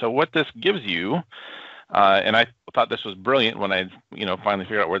preview. And so what this gives you, and I thought this was brilliant when I finally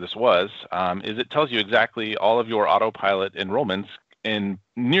figured out where this was, is it tells you exactly all of your autopilot enrollments in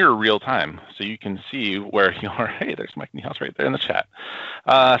near real time. So you can see where you are. Hey, there's Mike Niehaus right there in the chat.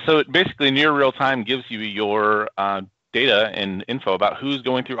 So it basically near real time gives you your data and info about who's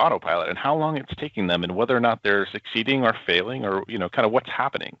going through autopilot and how long it's taking them and whether or not they're succeeding or failing, or kind of what's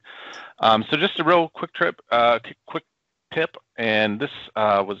happening. So just a real quick tip, and this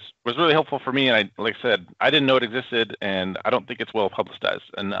was really helpful for me. And like I said, I didn't know it existed, and I don't think it's well publicized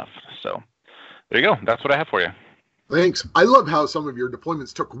enough. So there you go. That's what I have for you. Thanks. I love how some of your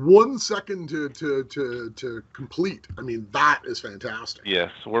deployments took 1 second to complete. I mean, that is fantastic.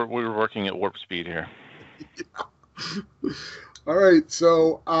 Yes, we're working at warp speed here. Yeah. All right,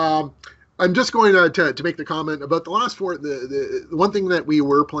 so I'm just going to make the comment about the last four. The one thing that we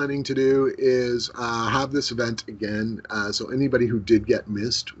were planning to do is have this event again, so anybody who did get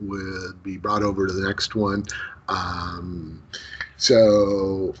missed would be brought over to the next one.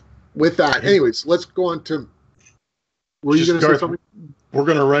 So with that, anyways, let's go on to. Were you going to say something? We're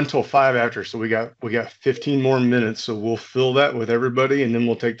going to run till 5 after, so we got 15 more minutes. So we'll fill that with everybody, and then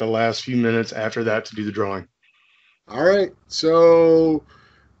we'll take the last few minutes after that to do the drawing. All right. So,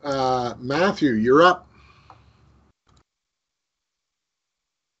 Matthew, you're up.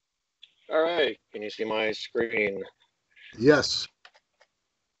 All right. Can you see my screen? Yes.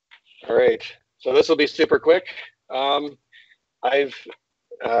 All right. So this will be super quick. I've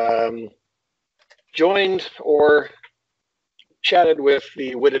joined or chatted with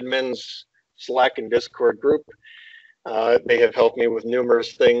the Witted Men's Slack and Discord group. They have helped me with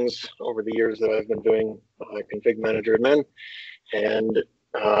numerous things over the years that I've been doing config manager admin, and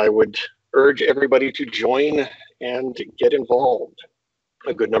I would urge everybody to join and get involved.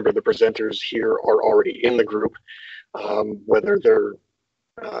 A good number of the presenters here are already in the group, whether they're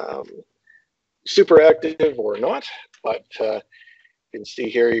super active or not, but you can see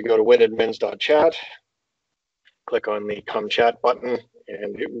here, you go to wittedmens.chat, click on the come chat button,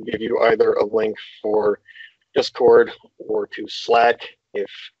 and it will give you either a link for Discord or to Slack if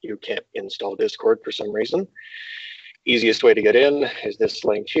you can't install Discord for some reason. Easiest way to get in is this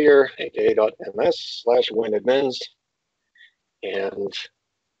link here, aka.ms/winadmins. And as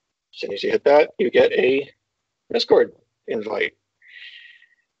soon as you hit that, you get a Discord invite.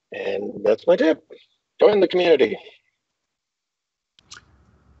 And that's my tip. Join the community.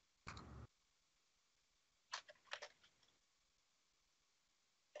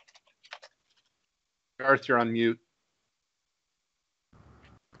 Garth, you're on mute.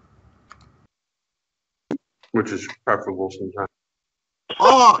 Which is preferable sometimes.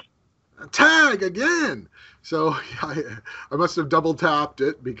 Oh, tag again. So I must have double tapped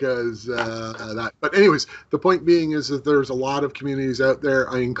it because that. But anyways, the point being is that there's a lot of communities out there.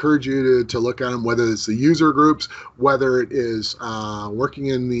 I encourage you to look at them, whether it's the user groups, whether it is working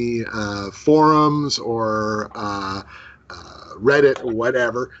in the forums or Reddit or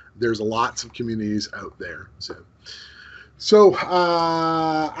whatever. There's lots of communities out there. So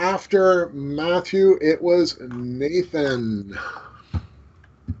after Matthew, it was Nathan.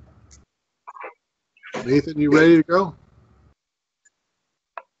 Nathan, you ready to go?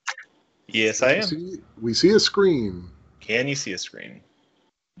 Yes, I am. We see a screen. Can you see a screen?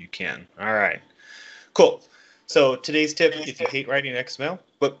 You can. All right. Cool. So today's tip, if you hate writing XML,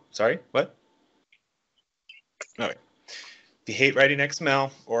 what? Okay. If you hate writing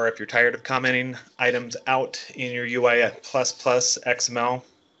XML, or if you're tired of commenting items out in your UI++ XML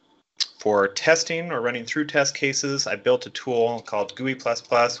for testing or running through test cases, I built a tool called GUI++,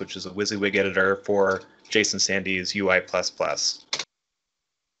 which is a WYSIWYG editor for Jason Sandy's UI++.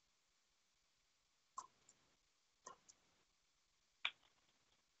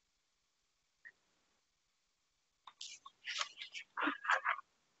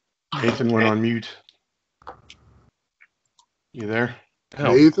 Nathan went on mute. You there?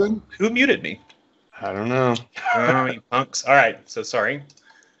 Oh, Nathan? who muted me? I don't know. Oh, you punks. All right, so sorry.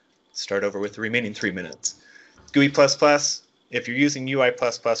 Start over with the remaining 3 minutes. GUI++, if you're using UI++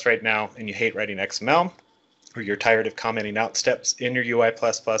 right now and you hate writing XML, or you're tired of commenting out steps in your UI++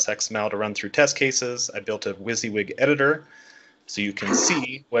 XML to run through test cases, I built a WYSIWYG editor so you can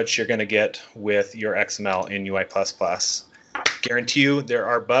see what you're going to get with your XML in UI++. Guarantee you there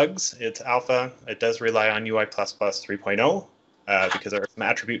are bugs. It's alpha. It does rely on UI++ 3.0 because there are some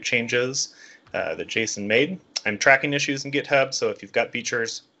attribute changes that Jason made. I'm tracking issues in GitHub, so if you've got feature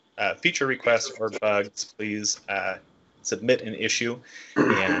requests or bugs, please submit an issue.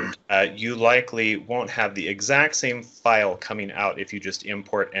 And you likely won't have the exact same file coming out if you just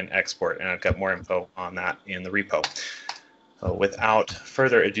import and export, and I've got more info on that in the repo. Without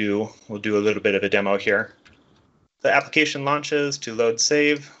further ado, we'll do a little bit of a demo here. The application launches. To load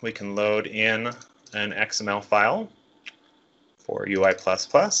save, we can load in an XML file for UI++.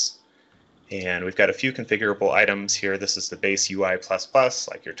 And we've got a few configurable items here. This is the base UI++,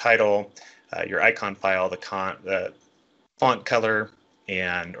 like your title, your icon file, the font color,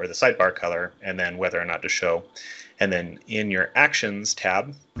 or the sidebar color, and then whether or not to show. And then in your Actions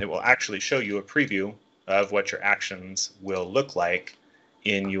tab, it will actually show you a preview of what your actions will look like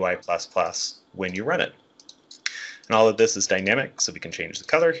in UI++ when you run it. And all of this is dynamic, so we can change the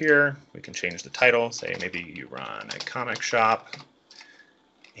color here. We can change the title, say maybe you run a comic shop.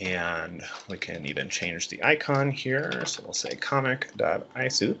 And we can even change the icon here. So we'll say comic.ico.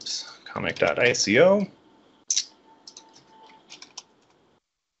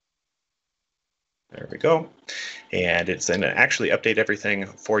 There we go. And it's going to actually update everything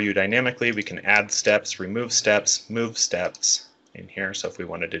for you dynamically. We can add steps, remove steps, move steps in here. So if we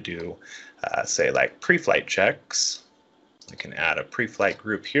wanted to do, say, like pre-flight checks, we can add a pre-flight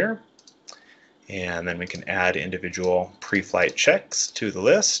group here. And then we can add individual pre-flight checks to the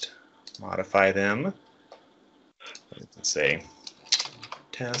list, modify them. Let's say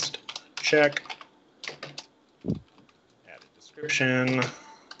test check, add a description,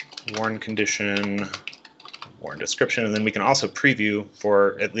 warn condition, warn description, and then we can also preview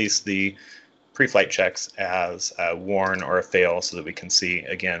for at least the pre-flight checks as a warn or a fail so that we can see,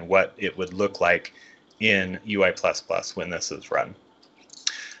 again, what it would look like in UI++ when this is run.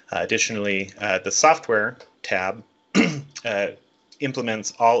 Additionally, the software tab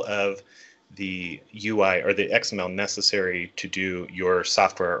implements all of the UI or the XML necessary to do your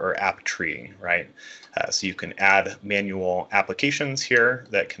software or app tree, right? So you can add manual applications here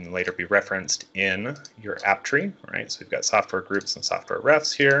that can later be referenced in your app tree, right? So we've got software groups and software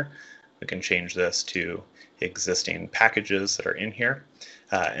refs here. We can change this to existing packages that are in here.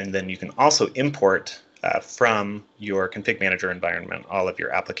 And then you can also import from your config manager environment all of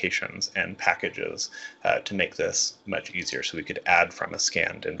your applications and packages to make this much easier. So we could add from a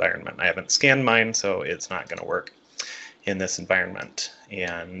scanned environment. I haven't scanned mine, so it's not going to work in this environment.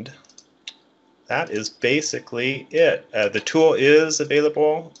 And that is basically it. The tool is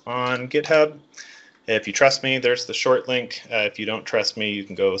available on GitHub. If you trust me, there's the short link. If you don't trust me, you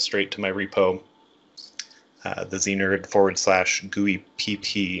can go straight to my repo, the znerd/GUI/pp,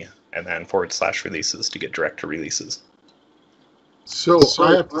 and then /releases to get direct to releases. So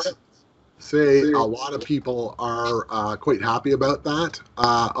I have to say a lot of people are quite happy about that.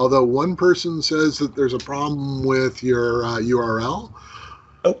 Although one person says that there's a problem with your URL.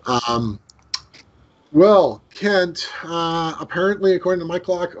 Well, Kent, apparently, according to my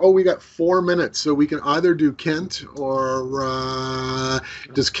clock, we got 4 minutes, so we can either do Kent or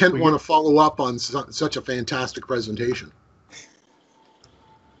does Kent want to follow up on such a fantastic presentation?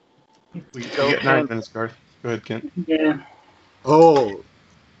 We get 9 minutes, Garth. Go ahead, Kent. Yeah. Oh.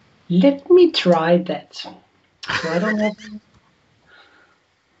 Let me try that. So I don't have.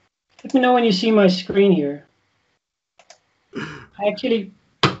 Let me know when you see my screen here. I actually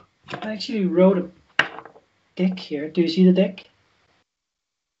wrote a deck here. Do you see the deck?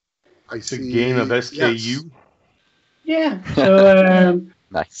 I see. It's a game of SKU. Yes. Yeah. So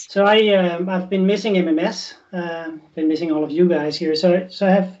nice. So I've been missing MMS. Been missing all of you guys here. So I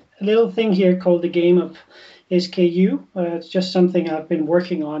have a little thing here called the game of SKU. It's just something I've been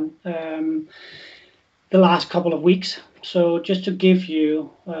working on the last couple of weeks. So just to give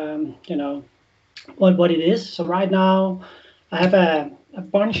you, what it is. So right now I have a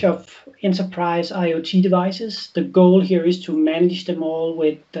bunch of enterprise IoT devices. The goal here is to manage them all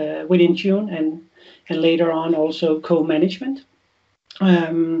with Intune and later on also co-management.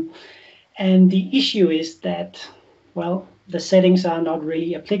 And the issue is that, well, the settings are not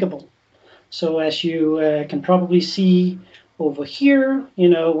really applicable. So as you can probably see over here,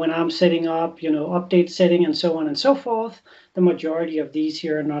 when I'm setting up, update setting and so on and so forth, the majority of these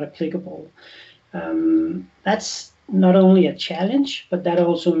here are not applicable. That's not only a challenge, but that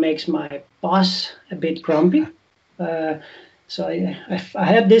also makes my boss a bit grumpy. So I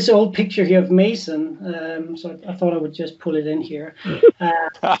had this old picture here of Mason, so I thought I would just pull it in here.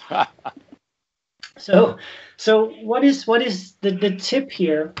 So what is the tip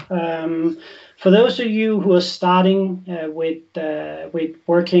here? For those of you who are starting with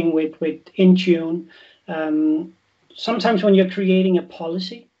working with Intune, sometimes when you're creating a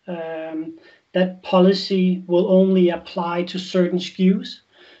policy, that policy will only apply to certain SKUs.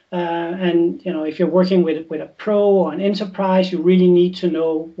 And if you're working with a pro or an enterprise, you really need to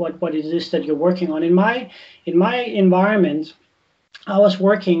know what it is that you're working on. In my environment, I was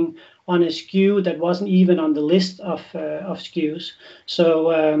working on a SKU that wasn't even on the list of SKUs.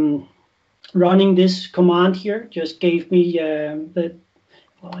 So running this command here just gave me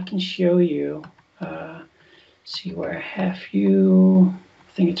I can show you. See where I have you.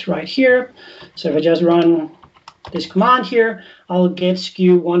 I think it's right here. So if I just run this command here, I'll get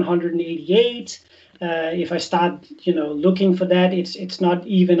SKU 188. If I start, looking for that, it's not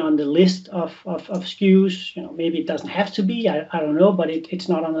even on the list of SKUs. Maybe it doesn't have to be. I don't know, but it's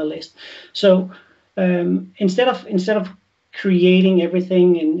not on the list. So instead of creating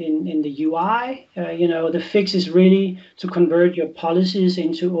everything in the UI, the fix is really to convert your policies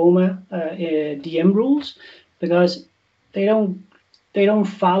into OMA DM rules, because they don't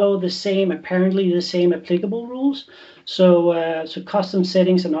follow the same applicable rules. So custom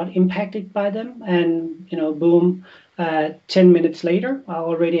settings are not impacted by them. And boom, 10 minutes later, I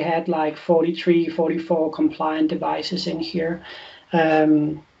already had like 43, 44 compliant devices in here.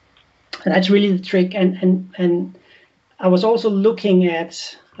 And that's really the trick. And I was also looking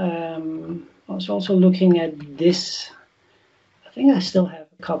at this. I think I still have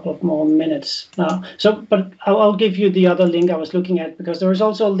a couple of more minutes now. But I'll give you the other link I was looking at, because there was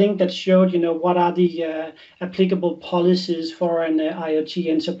also a link that showed, what are the applicable policies for an IoT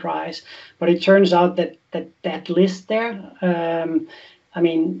enterprise. But it turns out that list there,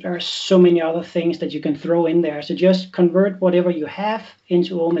 there are so many other things that you can throw in there. So just convert whatever you have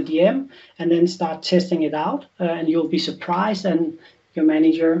into OMA DM and then start testing it out, and you'll be surprised, and your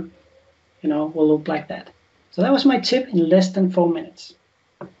manager, will look like that. So that was my tip in less than 4 minutes.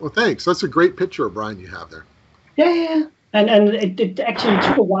 Well, thanks. That's a great picture of Brian you have there. Yeah. And it actually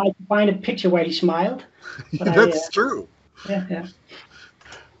took a while to find a picture where he smiled. That's true. Yeah.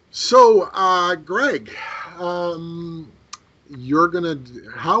 So, Greg, how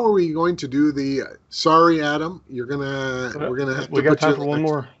are we going to do the, sorry, Adam, we're going to have to we got time for one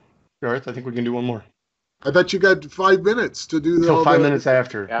more. Garth, I think we can do one more. I bet you got 5 minutes to do Until 5 minutes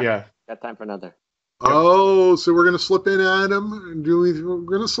after. Yeah. Got time for another. Oh, so we're going to slip in Adam? We're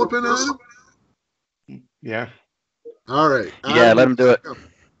going to slip in Adam? Yeah. All right. Yeah, let him do it. All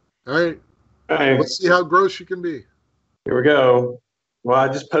right. Hey. Let's see how gross you can be. Here we go. Well, I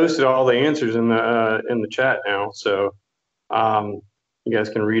just posted all the answers in the chat now, so you guys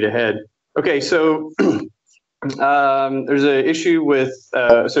can read ahead. Okay, so there's an issue with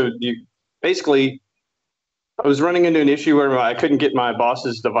basically, I was running into an issue where I couldn't get my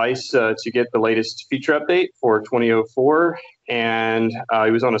boss's device to get the latest feature update for 2004, and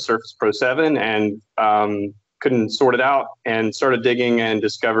he was on a Surface Pro 7 and couldn't sort it out, and started digging and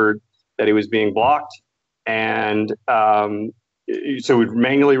discovered that he was being blocked. And so we'd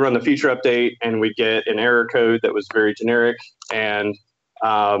manually run the feature update, and we'd get an error code that was very generic. And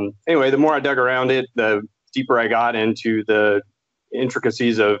anyway, the more I dug around it, the deeper I got into the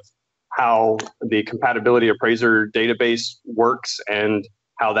intricacies of how the compatibility appraiser database works and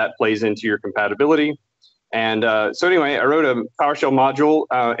how that plays into your compatibility. And so anyway, I wrote a PowerShell module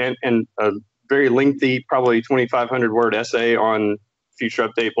and a very lengthy, probably 2,500 word essay on feature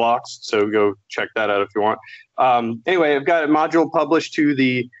update blocks. So go check that out if you want. Anyway, I've got a module published to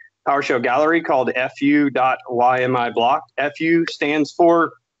the PowerShell gallery called fu.ymiblocked. FU stands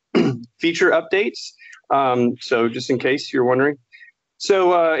for feature updates. So just in case you're wondering.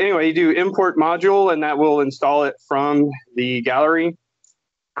 So anyway, you do import module, and that will install it from the gallery,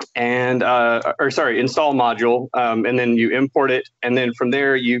 and install module, and then you import it, and then from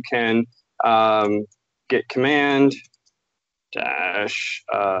there you can get command dash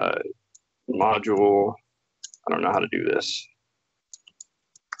module. I don't know how to do this.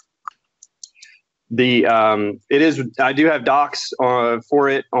 I do have docs for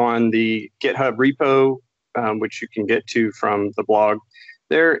it on the GitHub repo, which you can get to from the blog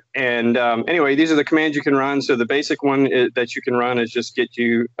there. And anyway, these are the commands you can run. So the basic one that you can run is just get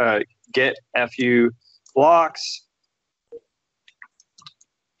fu blocks,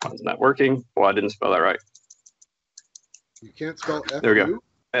 Why isn't that working? Well, I didn't spell that right. You can't spell F. There we go.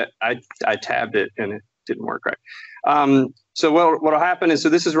 I tabbed it and it didn't work right. So what'll happen is, so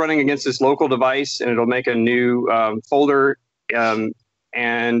this is running against this local device, and it'll make a new folder.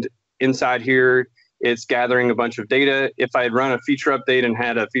 And inside here, it's gathering a bunch of data. If I had run a feature update and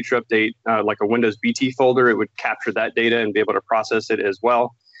had a feature update like a Windows BT folder, it would capture that data and be able to process it as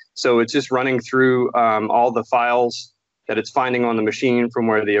well. So it's just running through all the files that it's finding on the machine from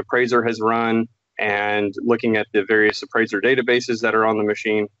where the appraiser has run, and looking at the various appraiser databases that are on the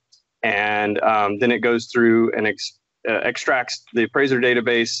machine. And then it goes through and extracts the appraiser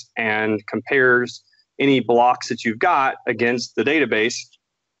database and compares any blocks that you've got against the database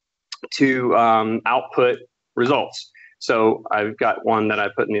to output results. So I've got one that I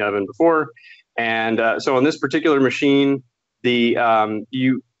put in the oven before. And so on this particular machine,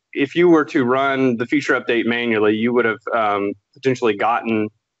 if you were to run the feature update manually, you would have potentially gotten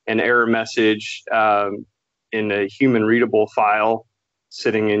an error message in a human readable file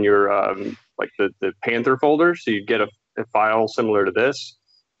sitting in your like the Panther folder. So you'd get a file similar to this.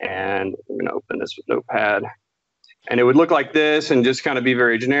 And I'm going to open this with Notepad. And it would look like this and just kind of be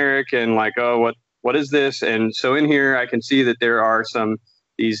very generic and like, oh, what is this? And so in here, I can see that there are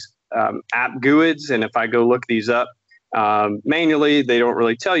these app GUIDs. And if I go look these up manually, they don't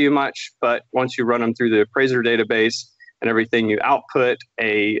really tell you much. But once you run them through the appraiser database and everything, you output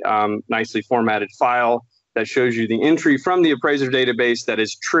a nicely formatted file that shows you the entry from the appraiser database that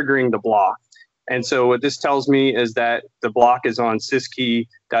is triggering the block. And so what this tells me is that the block is on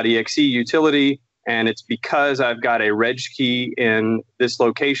syskey.exe utility, and it's because I've got a reg key in this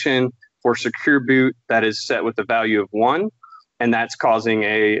location for secure boot that is set with the value of 1, and that's causing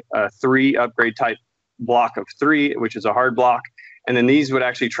a 3 upgrade type block of 3, which is a hard block. And then these would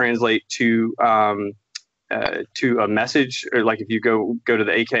actually translate to a message, or like if you go to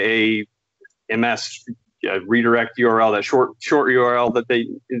the AKA MS redirect URL, that short URL that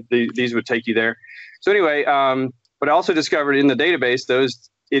these would take you there. So anyway, but I also discovered in the database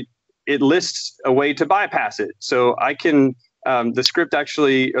it lists a way to bypass it. So I can the script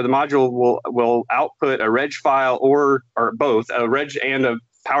actually, or the module will output a reg file or both a reg and a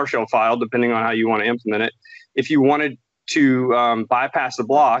PowerShell file, depending on how you want to implement it. If you wanted to bypass the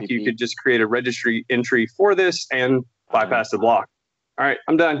block, you could just create a registry entry for this and bypass the block. All right,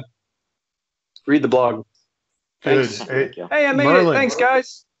 I'm done. Read the blog. Good. Hey, I made it. Thanks,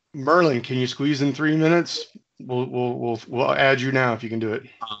 guys. Merlin, can you squeeze in 3 minutes? We'll add you now if you can do it.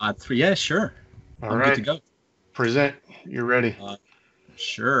 3, yeah, sure. All I'm right. good to go. Present. You're ready.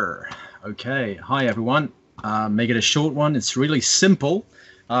 Sure. Okay. Hi, everyone. Make it a short one. It's really simple.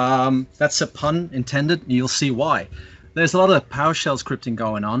 That's a pun intended. You'll see why. There's a lot of PowerShell scripting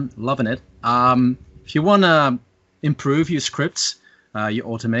going on. Loving it. If you want to improve your scripts, your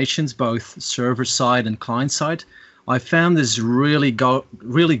automations, both server side and client side, I found this really good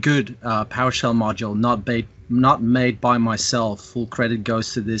PowerShell module, not made by myself. Full credit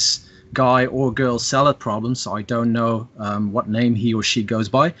goes to this guy or girl, Salad Problems. I don't know what name he or she goes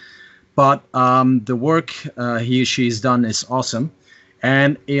by, but the work he or she's done is awesome,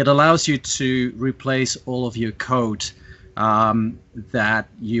 and it allows you to replace all of your code that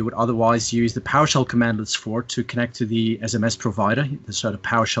you would otherwise use the PowerShell commandlets for to connect to the SMS provider, the sort of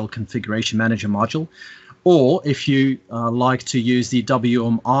PowerShell configuration manager module. Or if you like to use the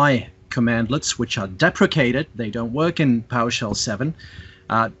WMI commandlets, which are deprecated, they don't work in PowerShell 7,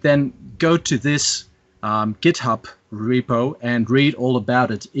 then go to this GitHub repo and read all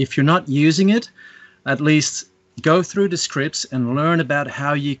about it. If you're not using it, at least go through the scripts and learn about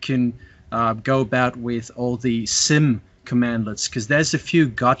how you can go about with all the sim commandlets, because there's a few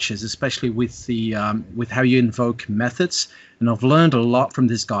gotchas, especially with the with how you invoke methods. And I've learned a lot from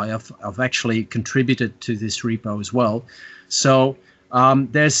this guy. I've actually contributed to this repo as well. So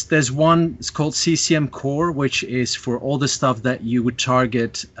there's one, it's called CCM Core, which is for all the stuff that you would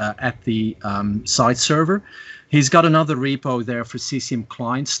target at the site server. He's got another repo there for CCM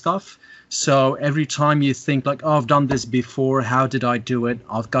client stuff. So every time you think like, oh, I've done this before, how did I do it?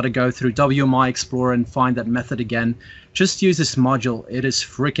 I've got to go through WMI Explorer and find that method again. Just use this module. It is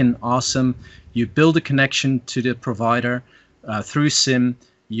freaking awesome. You build a connection to the provider through SIM,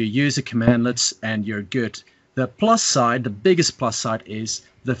 you use the commandlets, and you're good. The plus side, the biggest plus side, is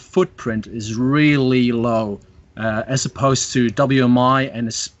the footprint is really low as opposed to WMI and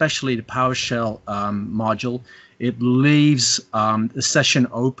especially the PowerShell module. It leaves the session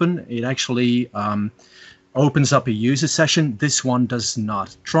open. It actually opens up a user session. This one does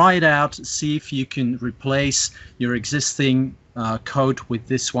not. Try it out. See if you can replace your existing code with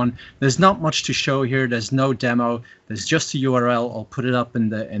this one. There's not much to show here. There's no demo. There's just a URL. I'll put it up in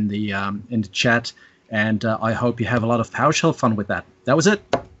the chat, and I hope you have a lot of PowerShell fun with that. That was it.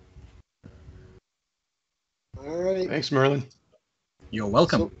 All right. Thanks, Merlin. You're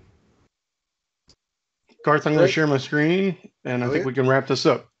welcome. Garth, I'm going to share my screen, and I think we can wrap this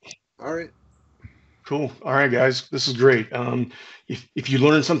up. All right. Cool. All right, guys, this is great. If you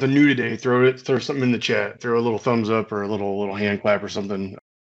learned something new today, throw something in the chat. Throw a little thumbs up or a little hand clap or something.